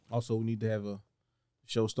Also, we need to have a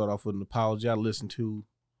show start off with an apology. I listened to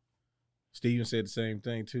Steven said the same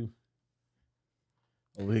thing too.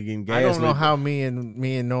 Over here getting I don't know gaslit. how me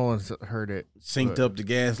and Nolan heard it. Synced up the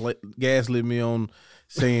gaslit me on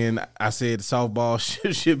saying I said softball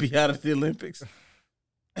should be out of the Olympics.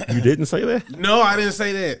 You didn't say that? No, I didn't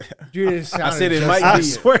say that. Dude, I said it might I be.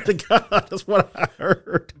 swear to God, that's what I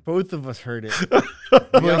heard. Both of us heard it. Y'all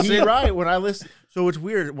But he's said- right. When I listen, so it's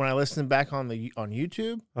weird when I listen back on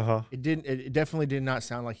YouTube. Uh-huh. It definitely did not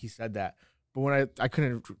sound like he said that. But when I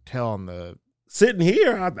couldn't tell on the Sitting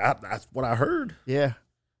here, that's what I heard. yeah.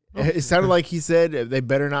 It sounded like he said they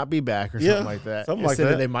better not be back or Yeah, something like that. something like Instead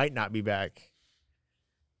that. of they might not be back.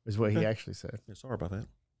 Is what he actually said. Yeah, sorry about that.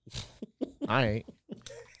 I ain't.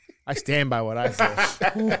 I stand by what I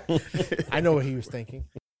said. I know what he was thinking.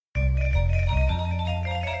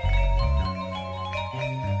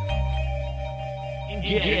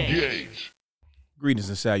 Engage. Greetings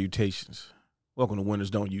and salutations. Welcome to Winners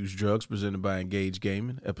Don't Use Drugs, presented by Engage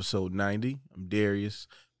Gaming, episode 90. I'm Darius.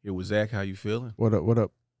 Here with Zach. How you feeling? What up? What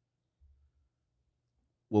up?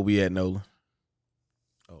 Where we at, Nolan?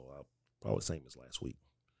 Oh, probably the same as last week.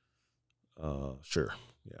 Sure.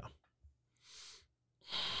 Yeah.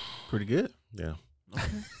 Pretty good. Yeah.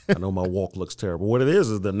 I know my walk looks terrible. What it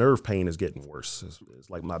is the nerve pain is getting worse. It's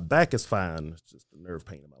like my back is fine. It's just the nerve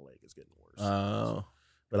pain in my leg is getting worse.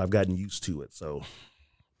 But I've gotten used to it. So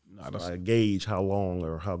I gauge how long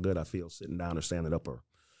or how good I feel sitting down or standing up or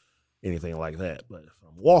anything like that. But if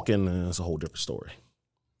I'm walking, it's a whole different story.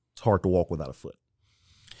 It's hard to walk without a foot.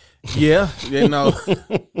 Yeah, no,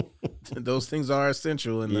 those things are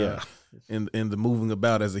essential in the moving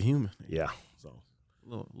about as a human. Yeah. So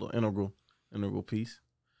Little integral piece.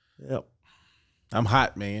 Yep. I'm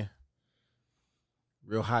hot, man.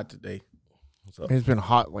 Real hot today. So, It's been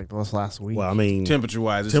hot like this last week. well, I mean,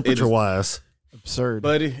 Temperature-wise, temperature-wise, Absurd.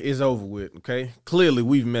 buddy, it's over with. Okay, clearly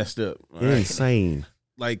we've messed up. All right? insane.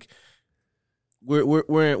 Like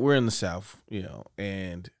we're in the South,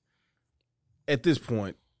 and at this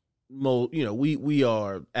point, we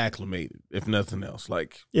are acclimated, if nothing else.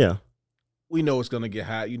 Like Yeah. we know it's gonna get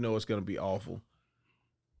hot. It's gonna be awful.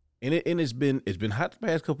 And it's been hot the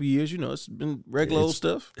past couple of years. It's been regular old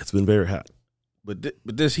stuff. It's been very hot. But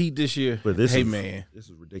this heat this year, But this man, this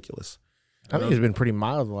is ridiculous. I think it's been pretty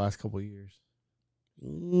mild the last couple of years.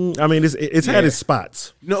 I mean, it's had its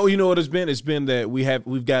spots. No, you know what it's been? It's been that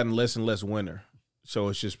we've gotten less and less winter, so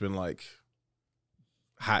it's just been like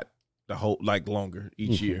hot the whole longer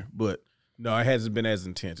each year. But no, it hasn't been as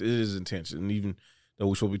intense. It is intense, and even though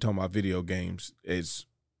we're supposed to be talking about video games, it's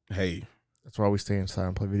That's why we stay inside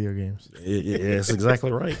and play video games. That's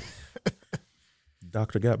exactly right.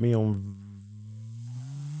 Doctor got me on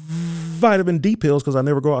vitamin D pills because I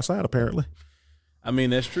never go outside, apparently. I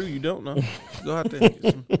mean, that's true. You don't know. Go out there,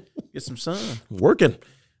 get some sun. Working.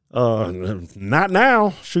 Not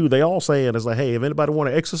now. Shoot, they all saying it's like, hey, if anybody want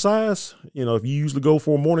to exercise, if you usually go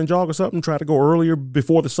for a morning jog or something, try to go earlier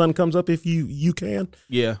before the sun comes up if you can.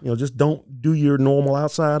 Yeah. Just don't do your normal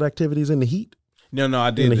outside activities in the heat. No,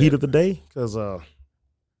 I did In the that. heat of the day, because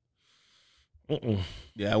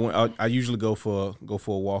Yeah, I usually go for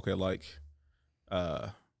a walk at like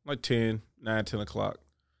 10 o'clock.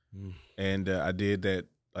 And I did that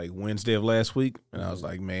like Wednesday of last week, and I was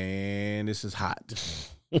like, man, this is hot.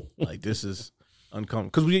 Like, this is uncomfortable.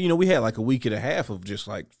 Because we had like a week and a half of just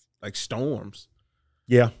like storms.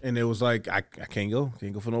 yeah. And it was like, I can't go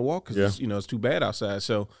for no walk because it's too bad outside.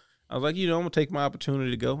 So I was like, I'm gonna take my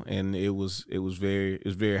opportunity to go, and it was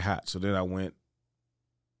very hot. So then I went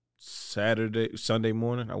Sunday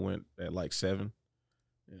morning. I went at like 7,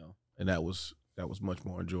 and that was much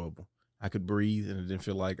more enjoyable. I could breathe, and it didn't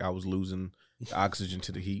feel like I was losing the oxygen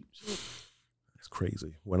to the heat. It's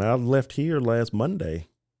crazy. When I left here last Monday,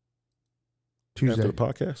 Tuesday. after the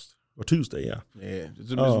podcast, or Tuesday, yeah. Yeah,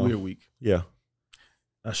 it's a weird week. Yeah.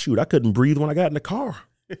 Shoot, I couldn't breathe when I got in the car.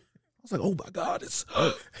 I was like, oh my God,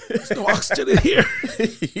 there's no oxygen in here.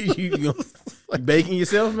 you like baking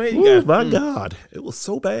yourself, man? Ooh, my God. It was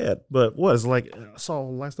so bad. But what, it's like, I saw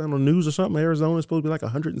last night on the news or something, Arizona's supposed to be like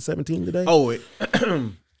 117 today. Oh,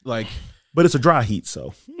 But it's a dry heat,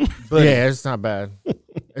 so. Yeah, it's not bad.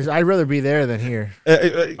 I'd rather be there than here.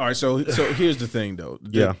 all right. So here's the thing, though.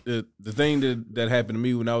 Yeah. The thing that happened to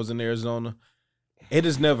me when I was in Arizona, it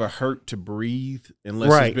has never hurt to breathe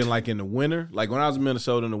unless it's been like in the winter. Like when I was in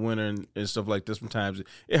Minnesota in the winter and stuff like this, sometimes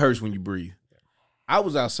it hurts when you breathe. I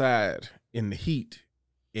was outside in the heat,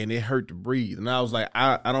 and it hurt to breathe. And I was like,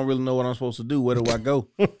 I don't really know what I'm supposed to do. Where do I go?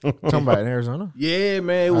 Talking about in Arizona? Yeah,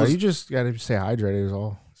 man. It was You just got to stay hydrated is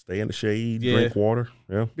all. Stay in the shade, drink water.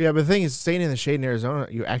 Yeah. Yeah, but the thing is, staying in the shade in Arizona,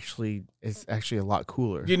 it's actually a lot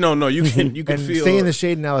cooler. You can and feel staying in the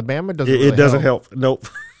shade in Alabama doesn't. It doesn't help. Nope.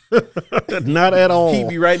 Not at all. He'd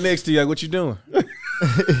be right next to you. Like, what you doing?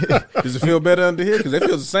 Does it feel better under here? Because it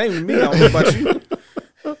feels the same to me. I don't know about you.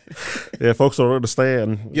 Yeah, folks don't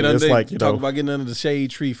understand. It's like talk about getting under the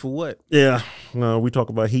shade tree for what? Yeah, no, we talk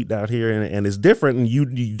about heat out here, and it's different, and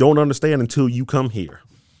you don't understand until you come here.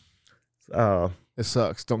 It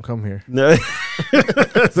sucks. Don't come here. No,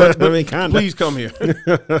 I mean, kind of. Please come here.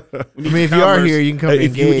 If you are here, you can come to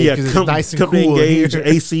Engage because it's nice and come cool. To Engage,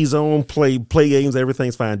 AC zone, play games,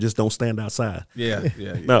 everything's fine. Just don't stand outside. Yeah.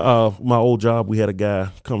 Now, my old job, we had a guy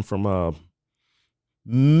come from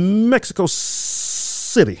Mexico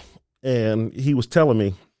City, and he was telling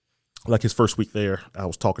me, like his first week there, I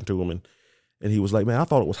was talking to him, and he was like, "Man, I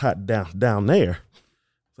thought it was hot down there."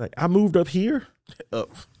 Like, I moved up here.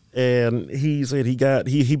 And he said he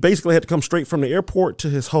basically had to come straight from the airport to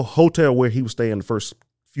his hotel where he was staying the first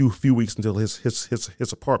few weeks until his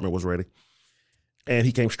apartment was ready. And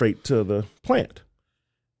he came straight to the plant.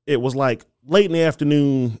 It was like late in the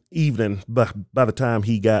afternoon, evening, by the time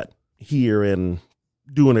he got here and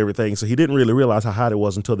doing everything. So he didn't really realize how hot it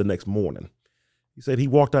was until the next morning. He said he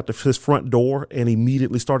walked out his front door and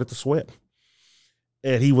immediately started to sweat.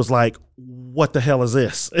 And he was like, "What the hell is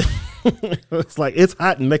this?" It's like, it's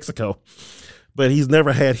hot in Mexico, but he's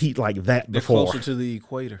never had heat like that before. Closer to the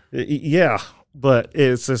equator. Yeah, but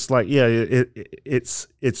it's just like, yeah, it's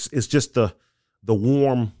just the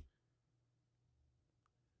warm.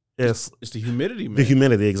 It's the humidity, man. The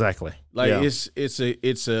humidity, exactly. Like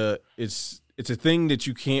it's a thing that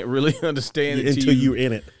you can't really understand until you're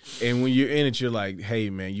in it. And when you're in it, you're like, "Hey,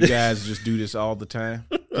 man, you guys just do this all the time."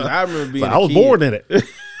 Because I remember being I was born in it.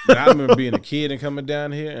 But I remember being a kid and coming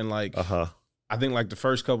down here and like, I think like the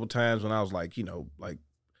first couple times when I was like, like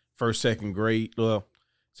first, second grade,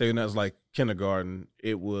 second that was like kindergarten.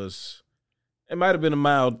 It might have been a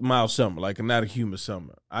mild summer, like not a humid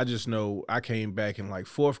summer. I just know I came back in like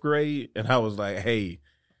fourth grade and I was like, "Hey,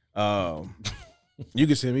 you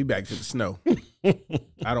can send me back to the snow.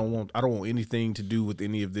 I don't want anything to do with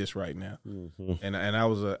any of this right now." Mm-hmm. And I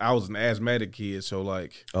was an asthmatic kid, so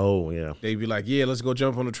like, oh yeah, they'd be like, "Yeah, let's go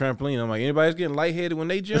jump on the trampoline." I'm like, "Anybody's getting lightheaded when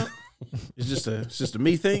they jump?" It's just a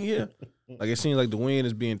me thing here. Like, it seems like the wind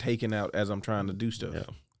is being taken out as I'm trying to do stuff. Yeah.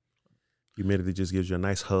 Humidity just gives you a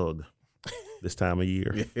nice hug this time of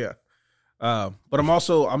year. Yeah. But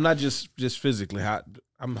I'm not just physically hot.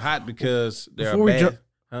 I'm hot because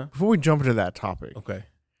Before we jump into that topic, okay,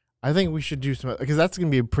 I think we should do some, because that's going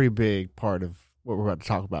to be a pretty big part of what we're about to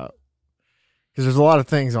talk about. Because there's a lot of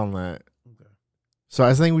things on that. Okay. So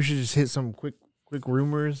I think we should just hit some quick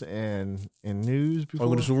rumors and news. Before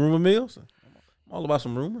we do some rumor mills. I'm all about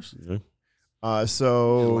some rumors. Mm-hmm.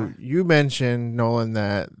 So you mentioned, Nolan,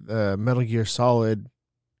 that the Metal Gear Solid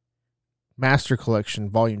Master Collection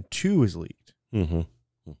Volume 2 is leaked. Mm-hmm.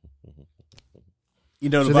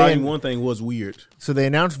 The Volume 1 thing was weird. So they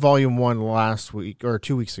announced Volume 1 last week, or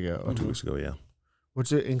 2 weeks ago. 2 weeks ago, yeah.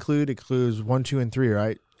 What's it include? It includes 1, 2, and 3,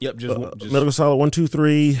 right? Yep, just Metal Gear Solid 1, 2,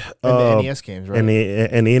 3. And the NES games, right? And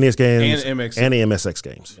the NES games. And MSX. And the MSX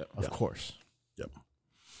games. Yep. Of course. Yep.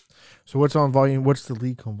 So what's the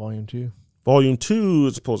leak on Volume 2? Volume 2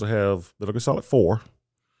 is supposed to have Metal Gear Solid 4,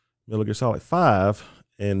 Metal Gear Solid 5,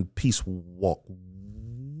 and Peace Walker.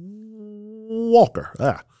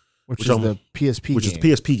 Which is the PSP game. Which is the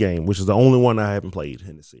PSP game, which is the only one I haven't played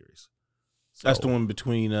in the series. So, that's the one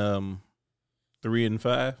between 3 and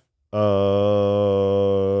 5?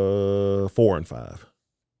 4 and 5.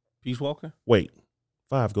 Peace Walker? Wait.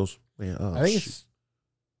 5 goes... Man, I think it's...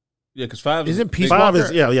 Yeah, because 5 isn't Peace 5 Walker...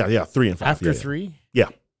 is... Yeah, 3 and 5. After 3? Yeah.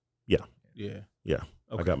 Okay.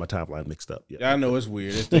 I got my timeline mixed up. Yeah, I know it's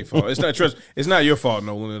weird. It's their fault. It's not your fault,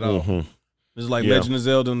 Nolan, at all. Mm-hmm. It's like Legend of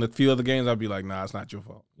Zelda and a few other games. I'd be like, nah, it's not your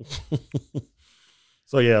fault.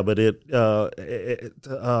 So yeah, but I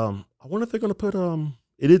wonder if they're gonna put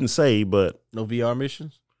it didn't say, but no VR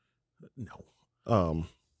missions. No.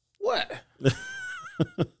 What?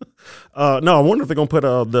 No, I wonder if they're gonna put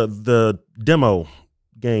the demo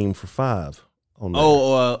game for 5 on there.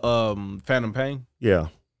 Phantom Pain. Yeah.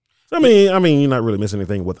 I mean, you're not really missing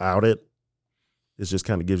anything without it. It just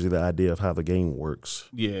kind of gives you the idea of how the game works.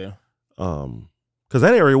 Yeah. Because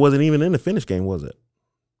that area wasn't even in the finished game, was it?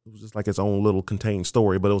 It was just like its own little contained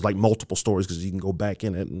story, but it was like multiple stories because you can go back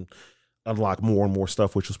in it and unlock more and more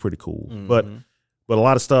stuff, which was pretty cool. Mm-hmm. But a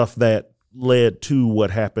lot of stuff that led to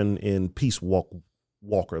what happened in Peace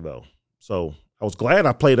Walker, though. So I was glad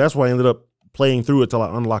I played. That's why I ended up playing through it till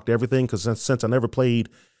I unlocked everything. Because since I never played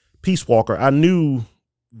Peace Walker, I knew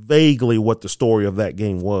vaguely what the story of that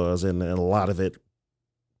game was, and a lot of it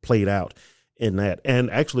played out in that. And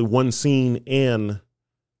actually, one scene in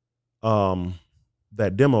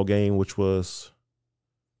that demo game, which was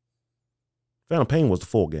Phantom Pain, was the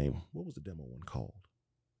full game. What was the demo one called?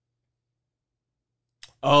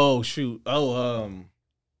 Oh shoot! Gosh,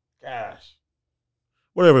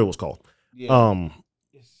 whatever it was called. Yeah.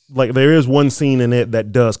 Like there is one scene in it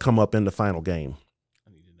that does come up in the final game.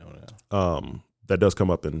 I need to know that. That does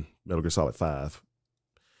come up in Metal Gear Solid 5.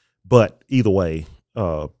 But either way,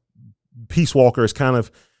 Peace Walker is kind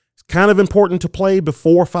of important to play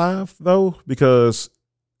before 5 though, because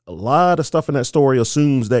a lot of stuff in that story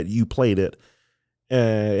assumes that you played it,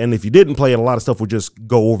 and if you didn't play it, a lot of stuff would just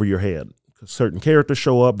go over your head. Certain characters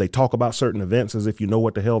show up, they talk about certain events as if you know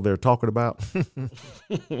what the hell they're talking about.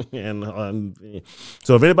 and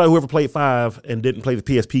so if anybody who ever played 5 and didn't play the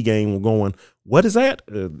PSP game were going, what is that?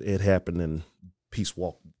 It happened in Peace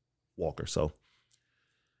Walker. So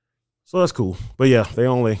that's cool. But yeah, they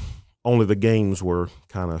only the games were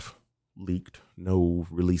kind of leaked. No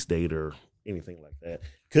release date or anything like that.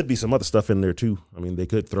 Could be some other stuff in there too. I mean, they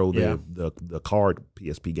could throw the card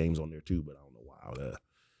PSP games on there too, but I don't know why.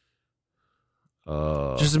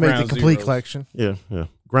 Just to make the complete collection. Yeah.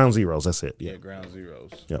 Ground Zeroes, that's it. Yeah, Ground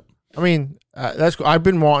Zeroes. Yep. I mean, that's cool. I've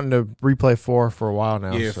been wanting to replay 4 for a while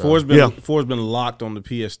now. Yeah, so. 4's been locked on the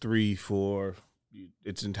PS3 for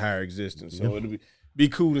its entire existence. So it'll be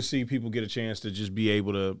cool to see people get a chance to just be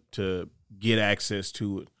able to get access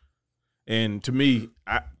to it. And to me,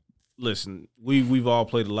 listen, we've all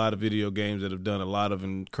played a lot of video games that have done a lot of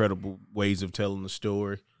incredible ways of telling the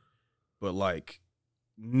story, but like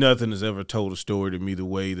nothing has ever told a story to me the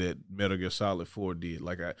way that Metal Gear Solid 4 did.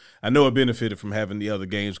 Like I know it benefited from having the other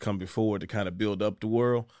games come before to kind of build up the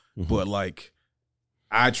world, but like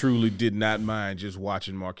I truly did not mind just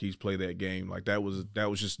watching Marquise play that game. Like that was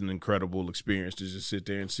just an incredible experience to just sit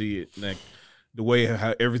there and see it. Like the way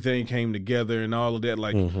how everything came together and all of that.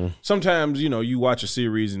 Like sometimes, you watch a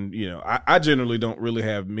series and, I generally don't really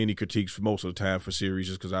have many critiques for most of the time for series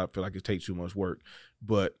just because I feel like it takes too much work.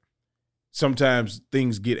 But sometimes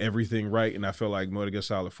things get everything right, and I feel like Metal Gear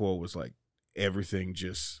Solid 4 was like everything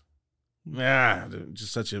just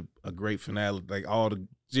such a great finale. Like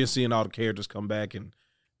just seeing all the characters come back and,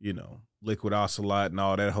 Liquid Ocelot and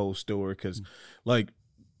all that whole story. Because like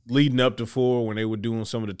leading up to 4, when they were doing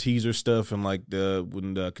some of the teaser stuff and like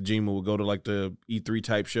when Kojima would go to like the E3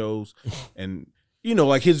 type shows and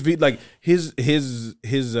like his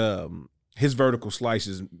vertical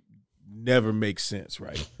slices never makes sense,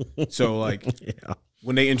 right? So like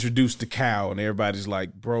when they introduced the cow and everybody's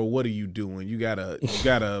like, bro, what are you doing? You got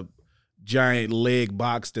a giant leg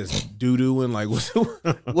box that's doo-dooing, like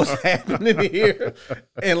what's happening here?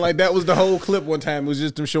 And like that was the whole clip one time. It was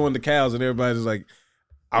just them showing the cows and everybody's like,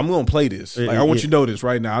 I'm gonna play this. Like I want you to know this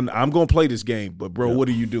right now. I'm gonna play this game, but bro, what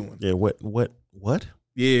are you doing? Yeah, what?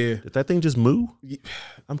 Yeah. Did that thing just move?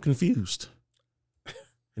 I'm confused.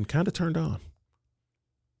 And kind of turned on.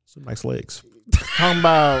 Some nice legs. Talking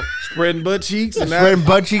about spreading butt cheeks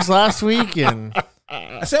last week, and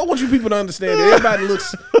I said I want you people to understand that everybody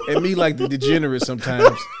looks at me like the degenerate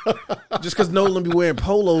sometimes, just because Nolan be wearing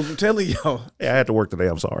polos. I'm telling y'all. Yeah, I had to work today.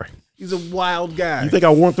 I'm sorry. He's a wild guy. You think I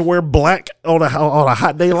want to wear black on a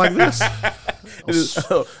hot day like this? Is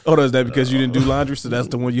that because you didn't do laundry? So that's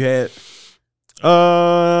the one you had.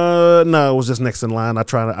 No, it was just next in line. I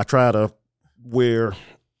try to wear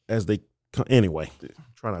as they anyway.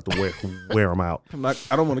 Try not to wear them out.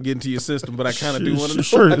 I don't want to get into your system, but I kind of do want to know.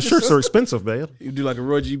 Sure, the shirts are expensive, man. You do like a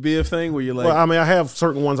Roy G. Biv thing where you're like... Well, I mean, I have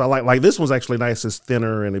certain ones I like. Like this one's actually nice. It's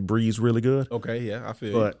thinner and it breathes really good. Okay, yeah, I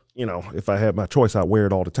feel But, if I had my choice, I'd wear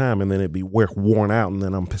it all the time, and then it'd be worn out, and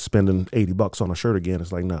then I'm spending $80 on a shirt again.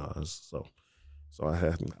 It's like, nah. So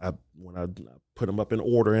when I put them up in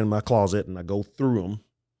order in my closet, and I go through them,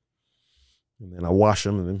 and then I wash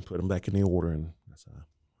them, and then put them back in the order, and that's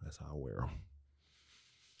how I wear them.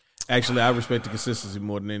 Actually, I respect the consistency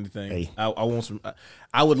more than anything. Hey. I want some.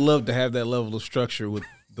 I would love to have that level of structure with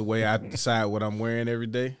the way I decide what I'm wearing every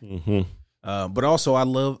day. But also, I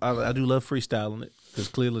do love freestyling it because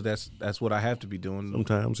clearly that's what I have to be doing.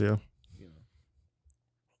 Sometimes, yeah.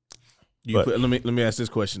 Let me ask this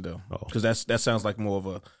question though, because that sounds like more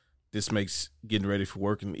of this makes getting ready for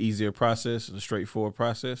work an easier process and a straightforward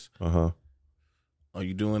process. Are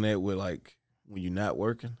you doing that with like when you're not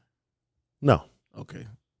working? No. Okay.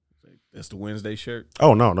 That's the Wednesday shirt?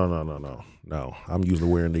 Oh, no. No. I'm usually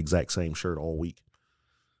wearing the exact same shirt all week.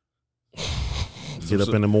 Get up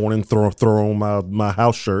in the morning, throw on my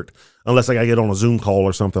house shirt, unless I got to get on a Zoom call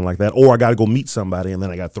or something like that, or I got to go meet somebody, and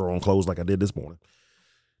then I got to throw on clothes like I did this morning.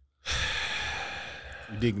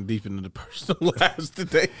 Digging deep into the personal lives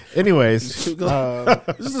today. Anyways, this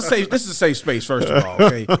is a safe space. First of all,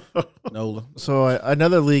 okay, Nola. So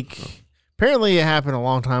another leak. Apparently, it happened a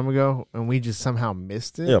long time ago, and we just somehow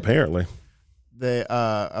missed it. Yeah, apparently.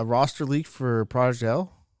 A roster leak for Project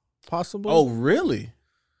L, possibly. Oh, really?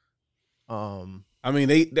 I mean,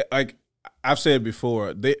 they like I've said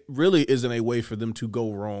before, there really isn't a way for them to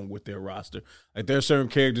go wrong with their roster. Like there are certain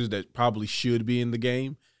characters that probably should be in the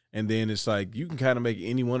game, and then it's like you can kind of make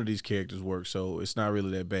any one of these characters work, so it's not really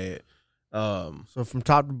that bad. So from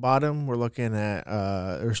top to bottom, we're looking at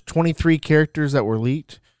there's 23 characters that were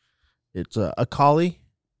leaked. It's Akali,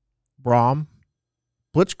 Braum,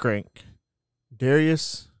 Blitzcrank,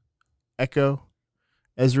 Darius, Echo,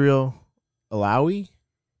 Ezreal, Alawi,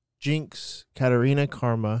 Jinx, Katarina,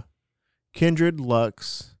 Karma, Kindred,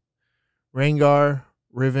 Lux, Rengar,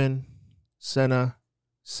 Riven, Senna,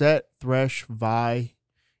 Set, Thresh, Vi,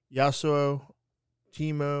 Yasuo,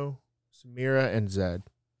 Teemo, Samira, and Zed.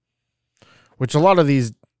 Which a lot of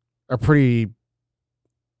these are pretty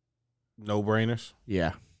no-brainers.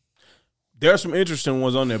 Yeah. There are some interesting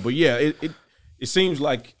ones on there, but yeah, it seems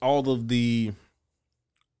like a lot of the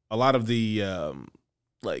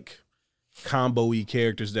like combo-y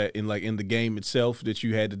characters that in the game itself that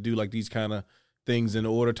you had to do like these kind of things in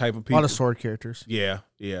order type of people. A lot of sword characters. Yeah.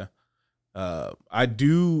 I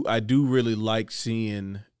do really like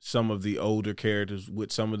seeing some of the older characters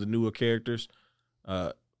with some of the newer characters.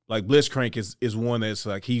 Like Blitzcrank is one that's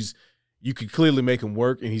like you could clearly make him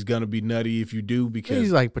work, and he's gonna be nutty if you do because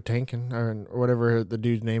he's like Potemkin or whatever the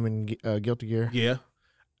dude's name in Guilty Gear. Yeah,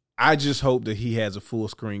 I just hope that he has a full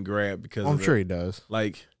screen grab because I'm sure he does.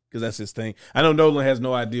 Like because that's his thing. I know Nolan has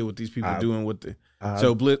no idea what these people are doing with the.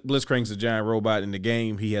 So Blitzcrank's a giant robot in the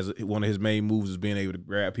game. He has one of his main moves is being able to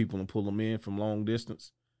grab people and pull them in from long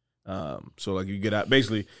distance. So like you get out,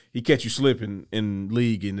 basically he catch you slipping in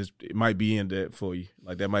League, and it might be in that for you.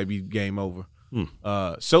 Like that might be game over.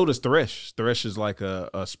 So does Thresh. Thresh is like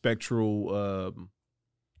a spectral,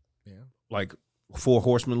 like 4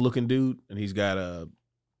 horseman looking dude, and he's got a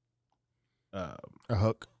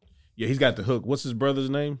hook. Yeah, he's got the hook. What's his brother's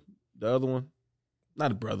name? The other one,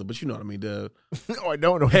 not a brother, but you know what I mean. The I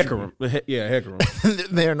don't know. Hecarim. Yeah, Hecarim.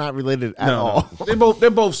 They are not related at all. No. They're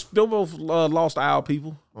both Lost Isle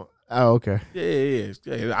people. Oh, okay.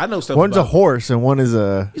 Yeah. I know stuff. One's a horse and one is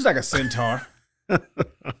He's like a centaur.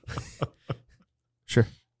 Sure.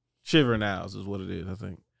 Shivering Owls is what it is, I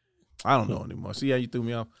think. I don't know anymore. See how you threw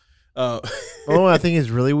me off? Oh, I think is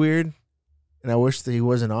really weird, and I wish that he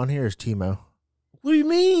wasn't on here, is Teemo. What do you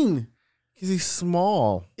mean? Because he's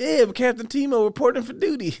small. Yeah, but Captain Teemo reporting for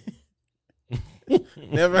duty.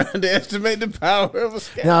 Never underestimate the power of a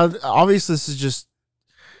scout. Now, obviously, this is just,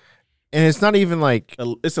 and it's not even like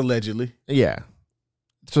it's allegedly. Yeah,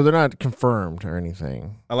 so they're not confirmed or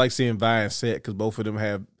anything. I like seeing Vi and Set because both of them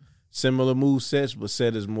have similar move sets, but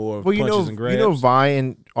Set is more punches and grabs. You know Vi,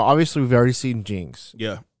 and obviously we've already seen Jinx.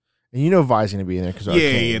 Yeah, and you know Vi's going to be in there because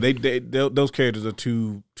they those characters are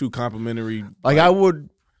too complementary. Like I would,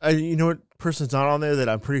 you know what person's not on there that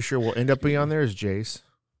I'm pretty sure will end up being on there is Jace.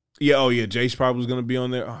 Yeah, Jace probably was going to be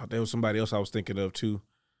on there. Oh, there was somebody else I was thinking of too.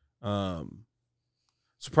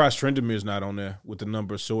 Surprised Trendemir's not on there with the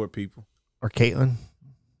number of sword people. Or Caitlyn.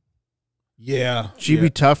 Yeah, she'd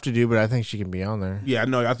be tough to do, but I think she can be on there. Yeah,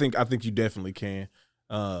 no, I think you definitely can.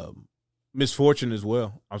 Miss Fortune as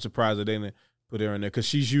well. I'm surprised that they didn't put her in there because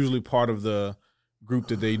she's usually part of the group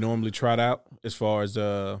that they normally trot out as far as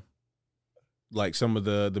like some of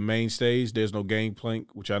the mainstays. There's no Gangplank,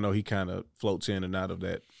 which I know he kind of floats in and out of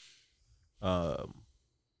that.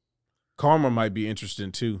 Karma might be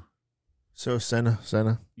interesting too. So Senna.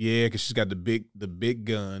 Yeah, because she's got the big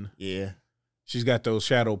gun. Yeah. She's got those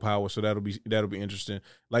shadow powers, so that'll be interesting.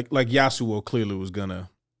 Like Yasuo clearly was gonna,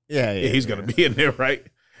 he's gonna be in there, right?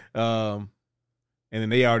 And then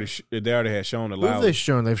they already had shown a lot. What have they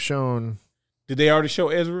shown? They've shown. Did they already show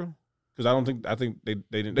Ezreal? Because I think they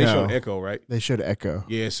didn't. They showed Echo, right? They showed Echo.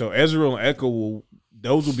 Yeah, so Ezreal and Echo will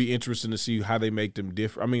be interesting to see how they make them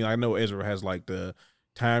different. I mean, I know Ezreal has like the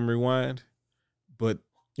time rewind, but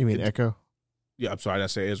you mean Echo? Yeah, I'm sorry, I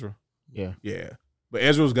said Ezreal. Yeah. But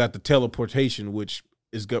Ezreal's got the teleportation, which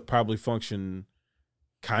is probably function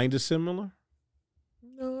kind of similar.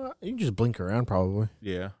 No, you can just blink around probably.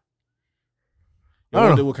 Yeah. I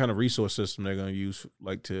wonder what kind of resource system they're going to use,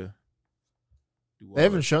 like to do. They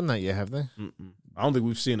haven't shown that yet, have they? I don't think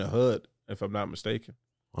we've seen a HUD, if I'm not mistaken.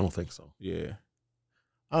 I don't think so. Yeah.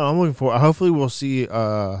 I'm looking for. Hopefully, we'll see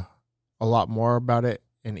a lot more about it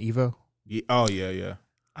in Evo. Yeah. Oh yeah.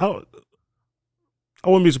 I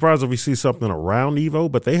wouldn't be surprised if we see something around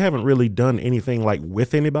Evo, but they haven't really done anything like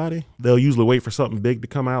with anybody. They'll usually wait for something big to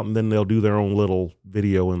come out, and then they'll do their own little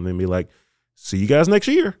video and then be like, "See you guys next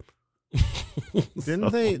year."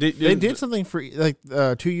 Didn't they? They did something for like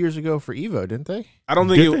 2 years ago for Evo, didn't they? I don't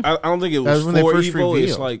think it. I don't think it was for Evo.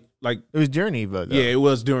 It's like it was during Evo. Though. Yeah, it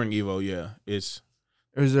was during Evo. Yeah, it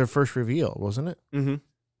was their first reveal, wasn't it? Mm-hmm.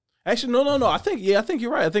 Actually, no. I think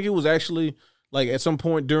you're right. I think it was actually like at some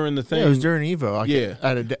point during the thing. Yeah, it was during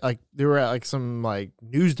Evo. Like, they were at like some like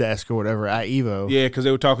news desk or whatever at Evo. Yeah, because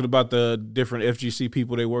they were talking about the different FGC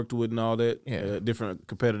people they worked with and all that. Yeah, different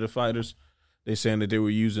competitive fighters. They saying that they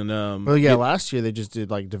were using. Last year they just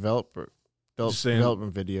did like development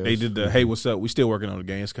videos. They did the hey, what's up? We still working on the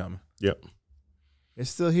game. It's coming. Yep,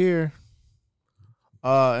 it's still here.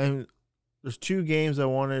 And there's 2 games they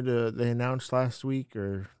announced last week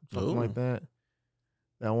or something like that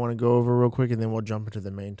I want to go over real quick, and then we'll jump into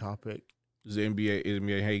the main topic. Is the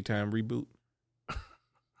NBA Hang Time reboot?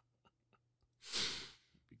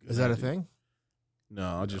 Is that a thing?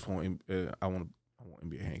 No, I just want I want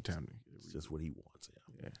NBA Hang Time. It's just what he wants.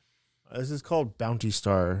 Yeah. This is called Bounty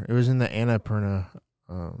Star. It was in the Annapurna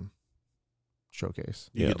showcase.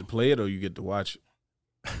 You get to play it or you get to watch it?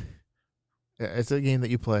 Yeah, it's a game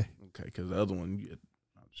that you play. Okay, because the other one you get.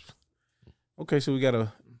 Okay, so we got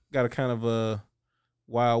a kind of a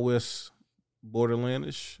Wild West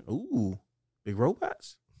Borderlandish. Ooh, big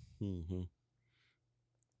robots. Mm-hmm.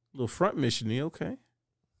 Little front mission-y, okay.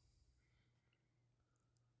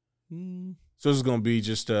 So this is gonna be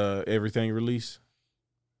just everything release.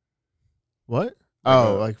 What?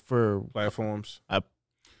 Like for platforms. I'm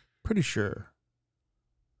pretty sure.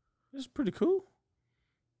 It's pretty cool.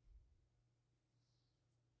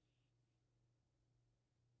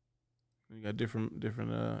 You got different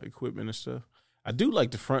equipment and stuff. I do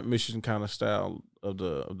like the front mission kind of style of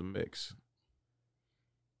the mix.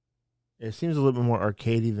 It seems a little bit more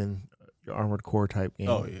arcadey than your Armored Core type game.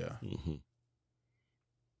 Oh yeah. Mm-hmm.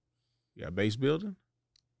 You got base building?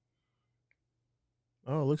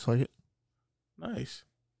 Oh, it looks like it. Nice.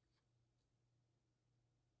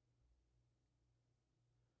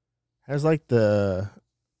 Has like the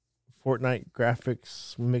Fortnite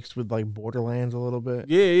graphics mixed with like Borderlands a little bit.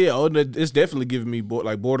 Yeah. Oh, it's definitely giving me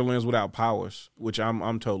like Borderlands without powers, which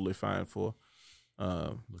I'm totally fine for.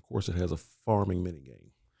 Of course, it has a farming minigame.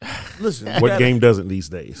 Listen, what game doesn't these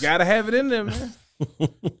days? Gotta have it in there, man.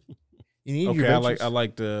 You need okay, I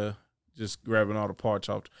like the just grabbing all the parts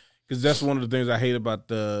off, because that's one of the things I hate about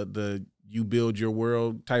the you build your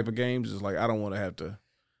world type of games. Is like I don't want to have to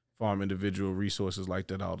farm individual resources like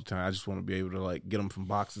that all the time. I just want to be able to like get them from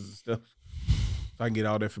boxes and stuff. If I can get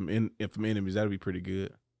all that from enemies, that'd be pretty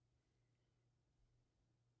good.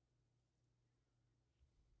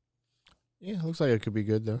 Yeah, it looks like it could be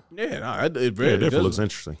good though. Yeah, no, it definitely looks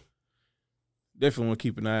interesting. Definitely want to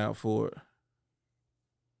keep an eye out for it.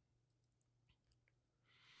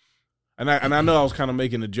 And I know I was kind of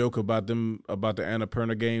making a joke about the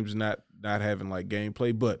Annapurna games not having like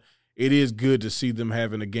gameplay, but it is good to see them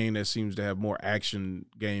having a game that seems to have more action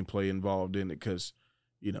gameplay involved in it, because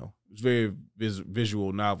it's very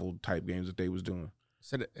visual novel type games that they was doing.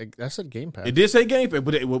 That said Game Pass. It did say Game Pass,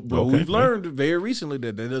 but we've learned very recently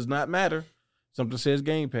that does not matter. Something says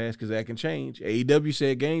Game Pass because that can change. AEW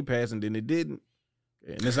said Game Pass and then it didn't,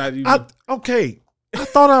 and it's not. I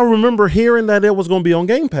thought I remember hearing that it was going to be on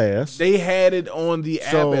Game Pass. They had it on the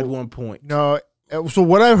app at one point. No, so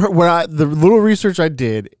what I heard, the little research I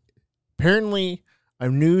did, apparently a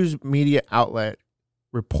news media outlet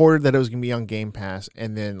reported that it was going to be on Game Pass,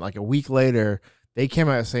 and then like a week later, they came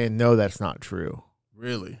out saying no, that's not true.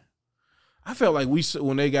 Really? I felt like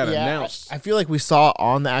when they got announced. I feel like we saw it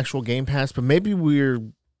on the actual Game Pass, but maybe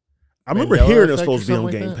I remember hearing it was supposed to be on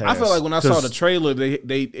Game Pass. I felt like when I saw the trailer,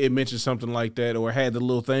 it mentioned something like that, or had the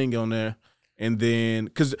little thing on there. And then,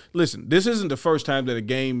 because listen, this isn't the first time that a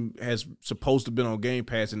game has supposed to have been on Game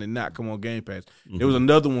Pass and then not come on Game Pass. Mm-hmm. There was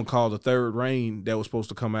another one called The Third Reign that was supposed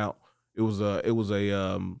to come out. It was a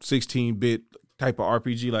 16-bit type of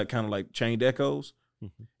RPG, like kind of like Chained Echoes,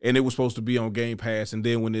 mm-hmm. and it was supposed to be on Game Pass. And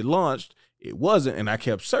then when it launched, it wasn't. And I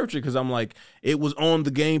kept searching because I'm like, it was on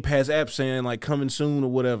the Game Pass app saying like coming soon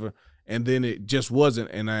or whatever. And then it just wasn't.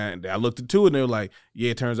 And I looked into it and they were like,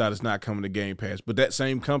 yeah, it turns out it's not coming to Game Pass. But that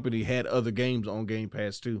same company had other games on Game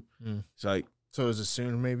Pass too. Mm. It's like, so is it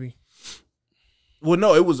soon maybe? Well,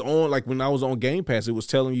 no, it was on, like when I was on Game Pass, it was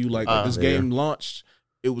telling you like this game launched,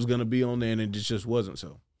 it was going to be on there, and it just wasn't.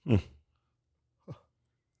 So, all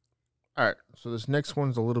right. So this next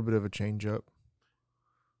one's a little bit of a change up.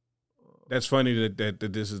 That's funny that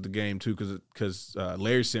this is the game too, because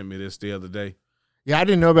Larry sent me this the other day. Yeah, I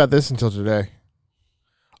didn't know about this until today.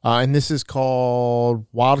 And this is called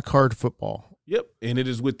Wild Card Football. Yep, and it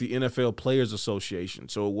is with the NFL Players Association.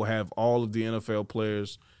 So it will have all of the NFL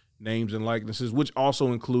players' names and likenesses, which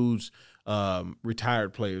also includes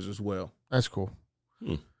retired players as well. That's cool.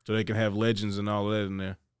 So they can have legends and all of that in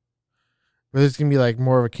there. But it's going to be like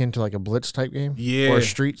more of akin to like a blitz type game? Yeah. Or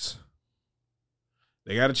streets?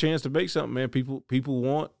 They got a chance to make something, man. People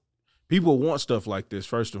want stuff like this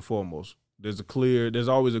first and foremost. There's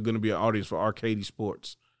always going to be an audience for arcade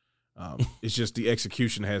sports. It's just the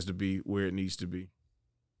execution has to be where it needs to be.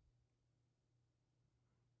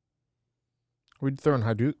 We'd throw in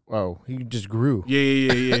Hadouken. Oh, he just grew.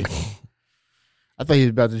 Yeah. I thought he was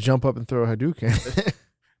about to jump up and throw a Hadouken.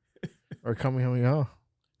 Or Kamehameha.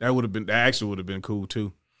 That actually would have been cool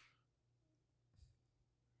too.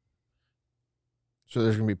 So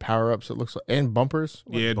there's gonna be power ups. It looks like, and bumpers.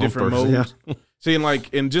 Yeah, different modes. Yeah. Seeing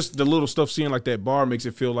like, and just the little stuff. Seeing like that bar makes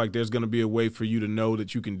it feel like there's gonna be a way for you to know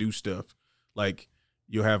that you can do stuff. Like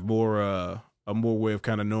you'll have a more way of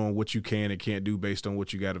kind of knowing what you can and can't do based on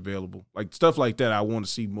what you got available. Like stuff like that. I want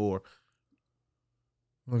to see more.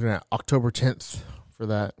 Looking at October 10th for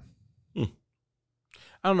that.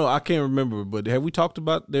 I don't know. I can't remember, but have we talked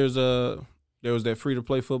about there was that free to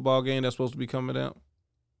play football game that's supposed to be coming out?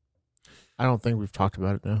 I don't think we've talked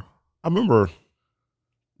about it now. I remember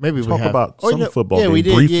maybe we talked have. about some football game we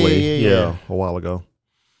did. briefly. Yeah, a while ago.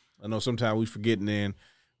 I know sometimes we forget and then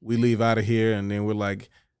we leave out of here and then we're like,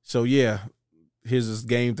 so yeah, here's this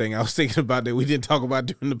game thing I was thinking about that we didn't talk about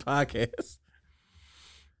during the podcast.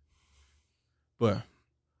 But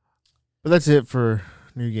that's it for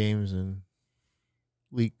new games and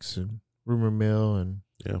leaks and rumor mill and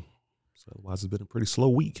So otherwise, it's been a pretty slow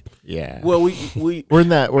week. Yeah. Well, we're in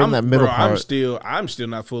that middle part. I'm still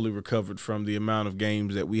not fully recovered from the amount of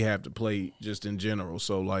games that we have to play just in general.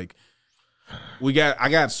 So like, I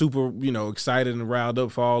got super excited and riled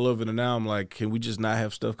up for all of it, and now I'm like, can we just not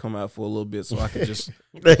have stuff come out for a little bit so I can just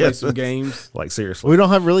play some games? Like seriously, we don't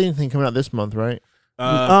have really anything coming out this month, right?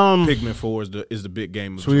 Pikmin 4 is the big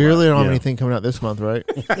game. So we really don't have anything coming out this month, right?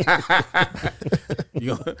 They're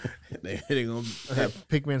gonna have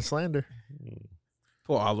Pikmin slander.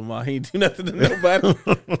 Poor Olimar, he ain't do nothing to nobody.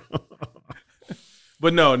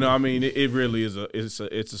 But no, I mean it really is it's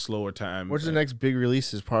a slower time. What's the next big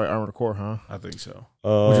release? Is probably Armored Core, huh? I think so.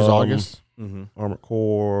 Which is August. Mm-hmm. Armored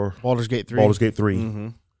Core, Baldur's Gate 3.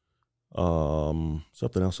 Mm-hmm.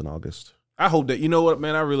 Something else in August. I hope that, you know what,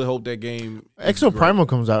 man, I really hope that game Exo Primal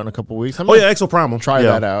comes out in a couple weeks. Exo Primal. Try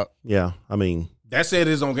that out. Yeah, I mean. That said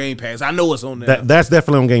it's on Game Pass. I know it's on there. That's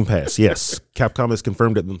definitely on Game Pass, yes. Capcom has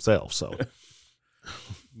confirmed it themselves, so.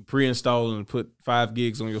 Pre-install and put 5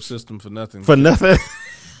 gigs on your system for nothing. For nothing?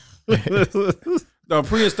 No,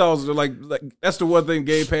 pre-installs are like that's the one thing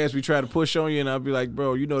Game Pass we try to push on you, and I'll be like,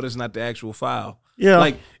 bro, you know that's not the actual file. Yeah.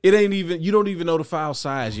 Like, it ain't even, you don't even know the file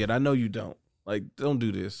size yet. I know you don't. Like, don't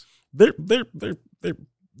do this. They're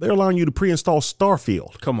allowing you to pre-install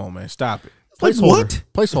Starfield. Come on, man, stop it. Placeholder. What?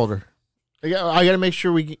 Placeholder. I got to make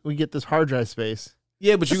sure we get this hard drive space.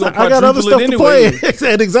 Yeah, but you're I got other stuff to play.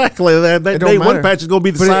 Exactly. That day one patch is going to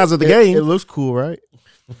be the size of the game. It looks cool, right?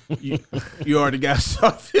 You already got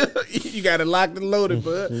stuff. You got it locked and loaded,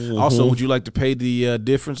 bud. Mm-hmm. Also, would you like to pay the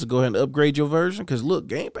difference to go ahead and upgrade your version? Because look,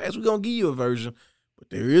 Game Pass, we're going to give you a version, but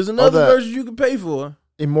there is another version you can pay for.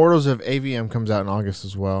 Immortals of AVM comes out in August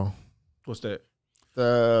as well. What's that?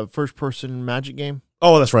 The first-person Magic game.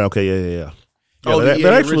 Oh, that's right. Okay, yeah.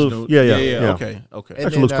 That actually, yeah. Okay. And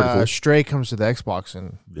actually looks pretty cool. Stray comes to the Xbox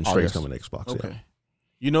in Then Stray's coming to Xbox. Okay. Yeah.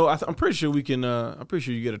 You know, I'm pretty sure we can. I'm pretty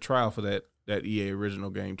sure you get a trial for that EA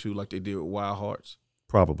original game too, like they did with Wild Hearts.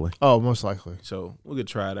 Probably. Oh, most likely. So we'll get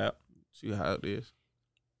try it out, see how it is.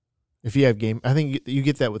 If you have I think you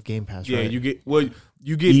get that with Game Pass. Yeah, right? you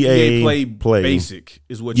get EA Play Basic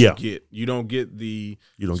is what you get. You don't get the.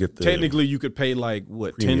 Technically, you could pay like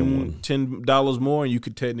what $10 more, and you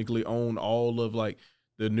could technically own all of like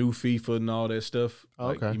the new FIFA and all that stuff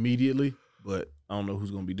immediately. But I don't know who's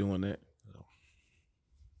going to be doing that.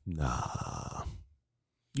 Nah.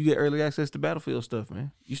 You get early access to Battlefield stuff,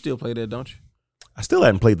 man. You still play that, don't you? I still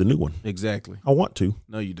haven't played the new one. Exactly. I want to.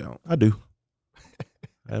 No, you don't. I do.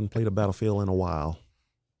 I haven't played a Battlefield in a while.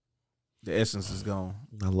 The essence is gone.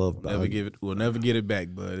 I love Battlefield. We'll never get it back,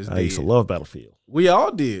 bud. I used to love Battlefield. We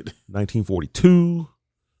all did. 1942.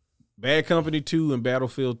 Bad Company 2 and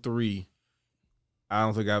Battlefield 3. I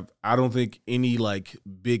don't think any like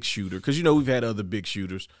big shooter, because we've had other big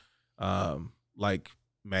shooters, like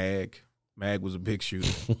MAG, Mag was a big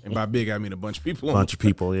shooter, and by big I mean a bunch of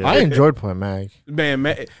people. Yeah. I enjoyed playing Mag. Man,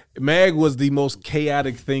 Mag was the most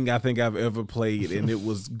chaotic thing I think I've ever played, and it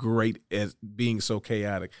was great at being so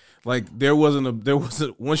chaotic. Like there wasn't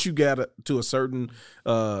once you got to a certain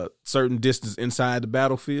distance inside the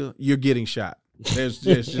battlefield, you're getting shot. There's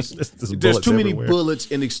too many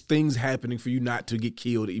bullets and things happening for you not to get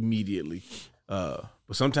killed immediately.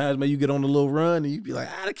 But sometimes, man, you get on a little run and you be like,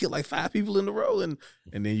 I killed like 5 people in a row, and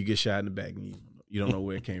then you get shot in the back and you don't know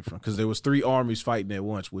where it came from because there was 3 armies fighting at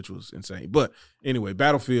once, which was insane. But anyway,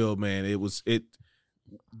 Battlefield, man,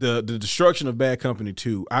 the destruction of Bad Company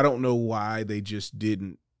 2. I don't know why they just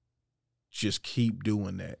didn't just keep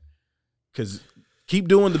doing that, because keep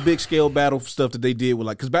doing the big scale battle stuff that they did with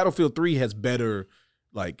because Battlefield 3 has better.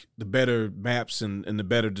 Like the better maps and the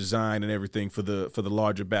better design and everything for the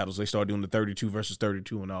larger battles. They started doing the 32 versus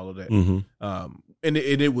 32 and all of that. Mm-hmm. And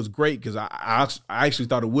it was great because I actually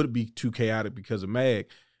thought it would be too chaotic because of Mag,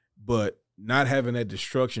 but not having that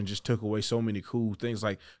destruction just took away so many cool things.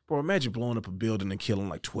 Like, bro, imagine blowing up a building and killing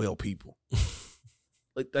like 12 people.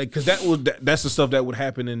 like because that's the stuff that would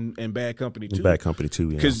happen in Bad Company 2. Bad Company 2,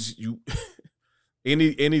 yeah. Because you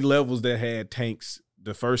any levels that had tanks,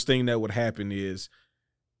 the first thing that would happen is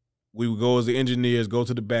we would go as the engineers, go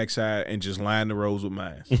to the backside, and just line the roads with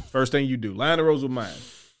mines. First thing you do, line the roads with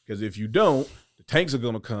mines. Because if you don't, the tanks are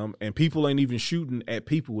going to come, and people ain't even shooting at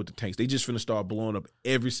people with the tanks. They just finna start blowing up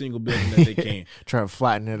every single building that they can. Trying to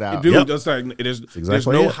flatten it out. Dude, there's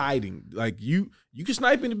no hiding. Like, you can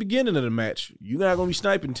snipe in the beginning of the match. You're not going to be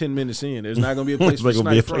sniping 10 minutes in. There's not going to be a place to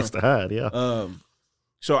snipe from. To hide, yeah.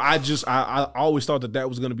 So I always thought that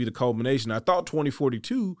was going to be the culmination. I thought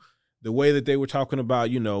 2042, the way that they were talking about,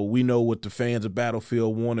 we know what the fans of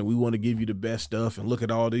Battlefield want, and we want to give you the best stuff, and look at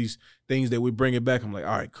all these things that we bring it back. I'm like,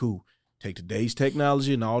 all right, cool. Take today's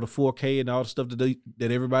technology and all the 4K and all the stuff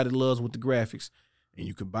that everybody loves with the graphics, and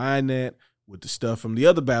you combine that with the stuff from the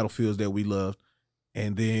other Battlefields that we loved,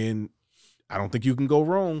 and then I don't think you can go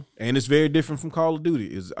wrong. And it's very different from Call of Duty.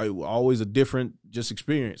 It's always a different just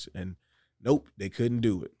experience, and nope, they couldn't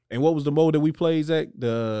do it. And what was the mode that we played, Zach?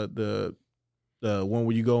 The one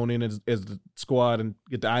where you go in as the squad and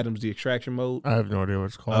get the items, the extraction mode. I have no idea what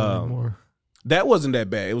it's called anymore. That wasn't that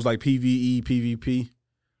bad. It was like PvE, PvP.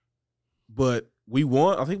 But we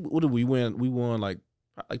won. I think, what did we win? We won like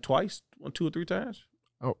twice, 2 or 3 times.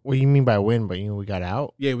 Oh, what do you mean by win? But we got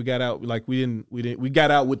out? Yeah, we got out. Like we got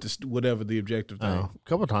out with whatever the objective thing. A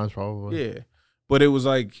couple times probably. Yeah. But it was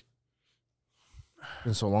like, it's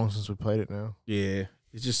been so long since we played it now. Yeah.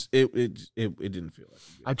 It's just it didn't feel like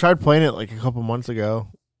it. I tried playing it like a couple months ago.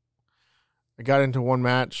 I got into one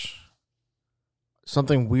match.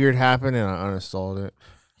 Something weird happened and I uninstalled it.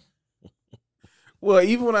 Well,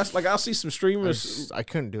 even when I'll see some streamers, I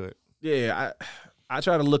couldn't do it. Yeah, I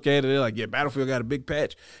try to look at it. They're like, yeah, Battlefield got a big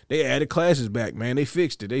patch. They added classes back, man. They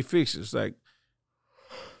fixed it. It's like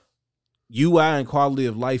UI and quality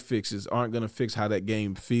of life fixes aren't gonna fix how that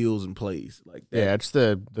game feels and plays. Like that. Yeah, it's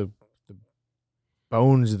the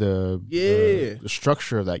bones, the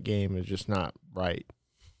structure of that game is just not right.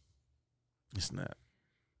 It's not.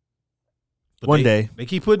 But one day they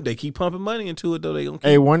keep pumping money into it though. They gonna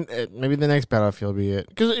maybe the next Battlefield will be it,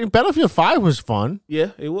 because Battlefield 5 was fun.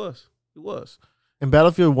 Yeah, it was. And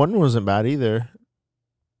Battlefield 1 wasn't bad either.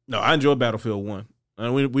 No, I enjoyed Battlefield 1.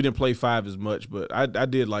 We didn't play 5 as much, but I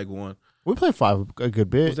did like 1. We played 5 a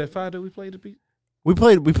good bit. Was that 5 that we played to beat? We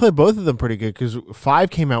played both of them pretty good, because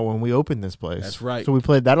 5 came out when we opened this place. That's right. So we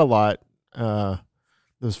played that a lot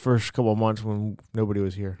those first couple of months when nobody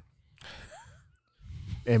was here.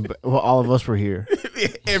 And all of us were here.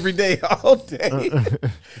 Every day, all day.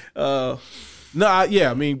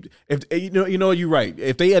 I mean, if you're right.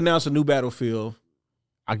 If they announce a new Battlefield,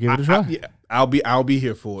 I'll give it a try. I'll be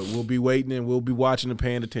here for it. We'll be waiting and we'll be watching and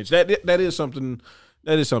paying attention. That is something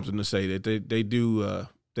to say that they do.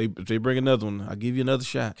 If they bring another one, I'll give you another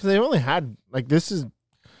shot. Because they only had this is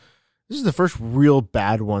the first real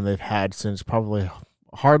bad one they've had since probably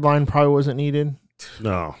Hardline probably wasn't needed.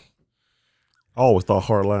 No. I always thought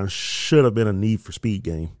Hardline should have been a Need for Speed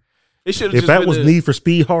game. It should. If that was Need for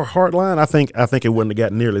Speed Hardline, I think it wouldn't have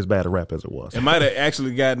gotten nearly as bad a rap as it was. It might have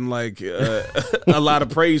actually gotten like a lot of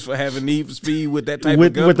praise for having Need for Speed with that type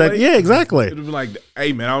of gunplay. Yeah, exactly. It would have been like,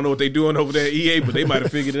 hey man, I don't know what they're doing over there at EA, but they might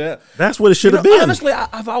have figured it out. That's what it should have been. Honestly,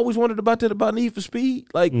 I've always wondered about that about Need for Speed.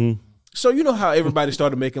 Like, so you know how everybody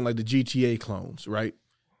started making like the GTA clones, right?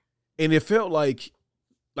 And it felt like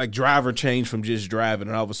driver changed from just driving,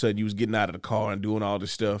 and all of a sudden you was getting out of the car and doing all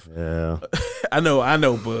this stuff. Yeah, I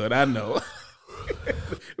know, Bud. I know.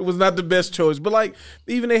 was not the best choice. But like,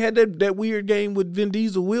 even they had that weird game with Vin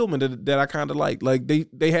Diesel Wheelman that I kind of liked. Like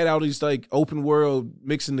they had all these like open world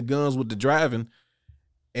mixing the guns with the driving,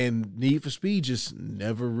 and Need for Speed just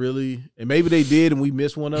never really. And maybe they did, and we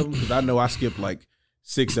missed one of them because I know I skipped like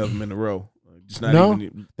 6 of them in a row. Just not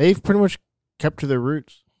even. They've pretty much kept to their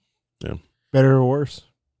roots. Yeah, better or worse.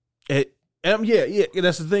 Yeah.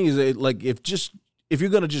 That's the thing is that, like if you're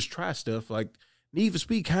gonna just try stuff, like Need for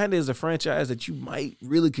Speed kind of is a franchise that you might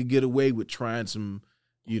really could get away with trying some,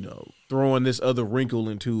 throwing this other wrinkle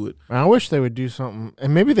into it. I wish they would do something,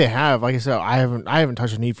 and maybe they have. Like I said, I haven't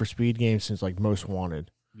touched a Need for Speed game since like Most Wanted.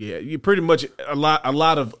 Yeah, you pretty much a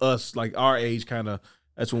lot of us like our age kind of.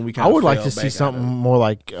 That's when we kind of. I would like to see something more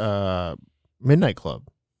like Midnight Club.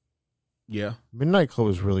 Yeah, Midnight Club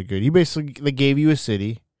was really good. They gave you a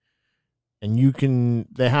city, and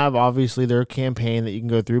they have obviously their campaign that you can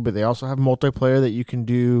go through, but they also have multiplayer that you can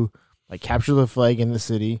do, like capture the flag in the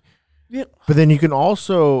city. Yeah, but then you can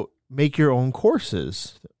also make your own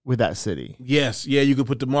courses with that city. Yes, yeah, you could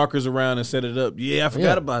put the markers around and set it up. Yeah, I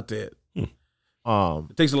forgot about that.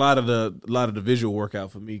 It takes a lot of the visual work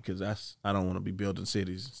out for me because I don't want to be building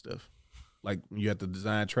cities and stuff. Like when you have to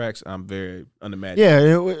design tracks, I'm very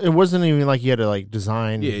unimaginative. Yeah, it wasn't even like you had to like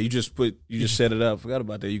design. Yeah, you just set it up. Forgot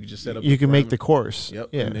about that. You could just set up. You can make the course. Yep.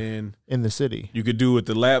 Yeah. And then in the city, you could do it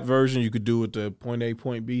the lap version. You could do it the point A,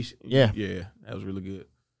 point B. Yeah. Yeah, that was really good.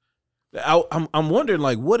 I'm wondering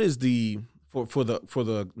like what is the for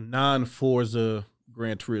the non-Forza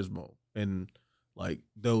Gran Turismo and like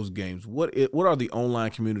those games. What are the online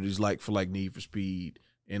communities like for like Need for Speed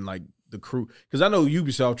and like the Crew? Because I know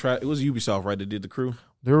Ubisoft it was Ubisoft, right, that did the Crew.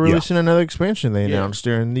 They're releasing another expansion they announced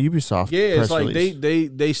during the Ubisoft. Yeah, press it's like release.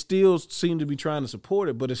 they still seem to be trying to support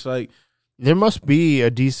it, but it's like there must be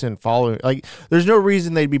a decent following. Like, there's no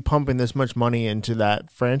reason they'd be pumping this much money into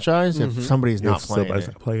that franchise if somebody's not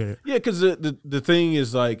playing it. Yeah, because the thing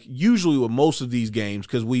is like usually with most of these games,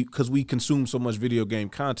 because we consume so much video game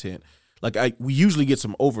content, like we usually get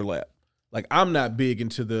some overlap. Like I'm not big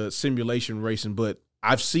into the simulation racing, but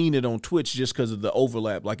I've seen it on Twitch just because of the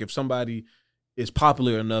overlap. Like if somebody is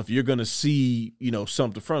popular enough, you're gonna see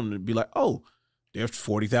something from them and be like, oh, there's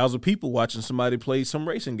 40,000 people watching somebody play some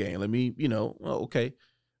racing game. Let me, okay.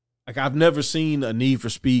 Like I've never seen a Need for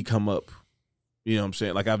Speed come up. You know what I'm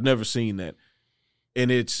saying? Like I've never seen that.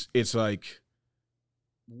 And it's like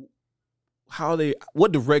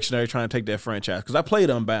what direction are they trying to take that franchise? Because I played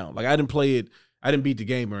Unbound. Like I didn't beat the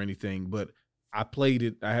game or anything, but I played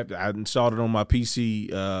it. I installed it on my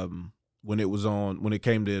PC when it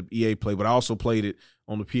came to EA Play, but I also played it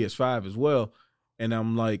on the PS5 as well. And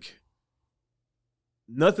I'm like,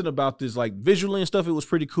 nothing about this, like visually and stuff, it was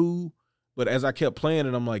pretty cool. But as I kept playing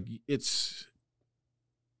it, I'm like, it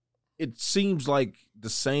seems like the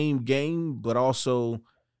same game, but also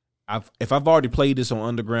if I've already played this on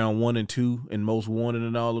Underground 1 and 2 and Most Wanted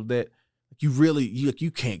and all of that,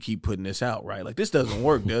 you can't keep putting this out, right? Like this doesn't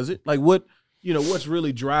work, does it? Like what's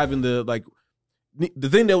really driving the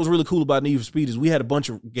thing that was really cool about Need for Speed is we had a bunch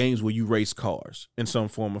of games where you race cars in some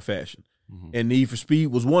form or fashion. And Need for Speed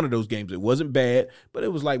was one of those games. It wasn't bad, but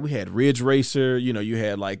it was like we had Ridge Racer. You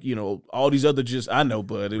had like all these other I know,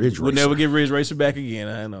 but we'll never get Ridge Racer back again.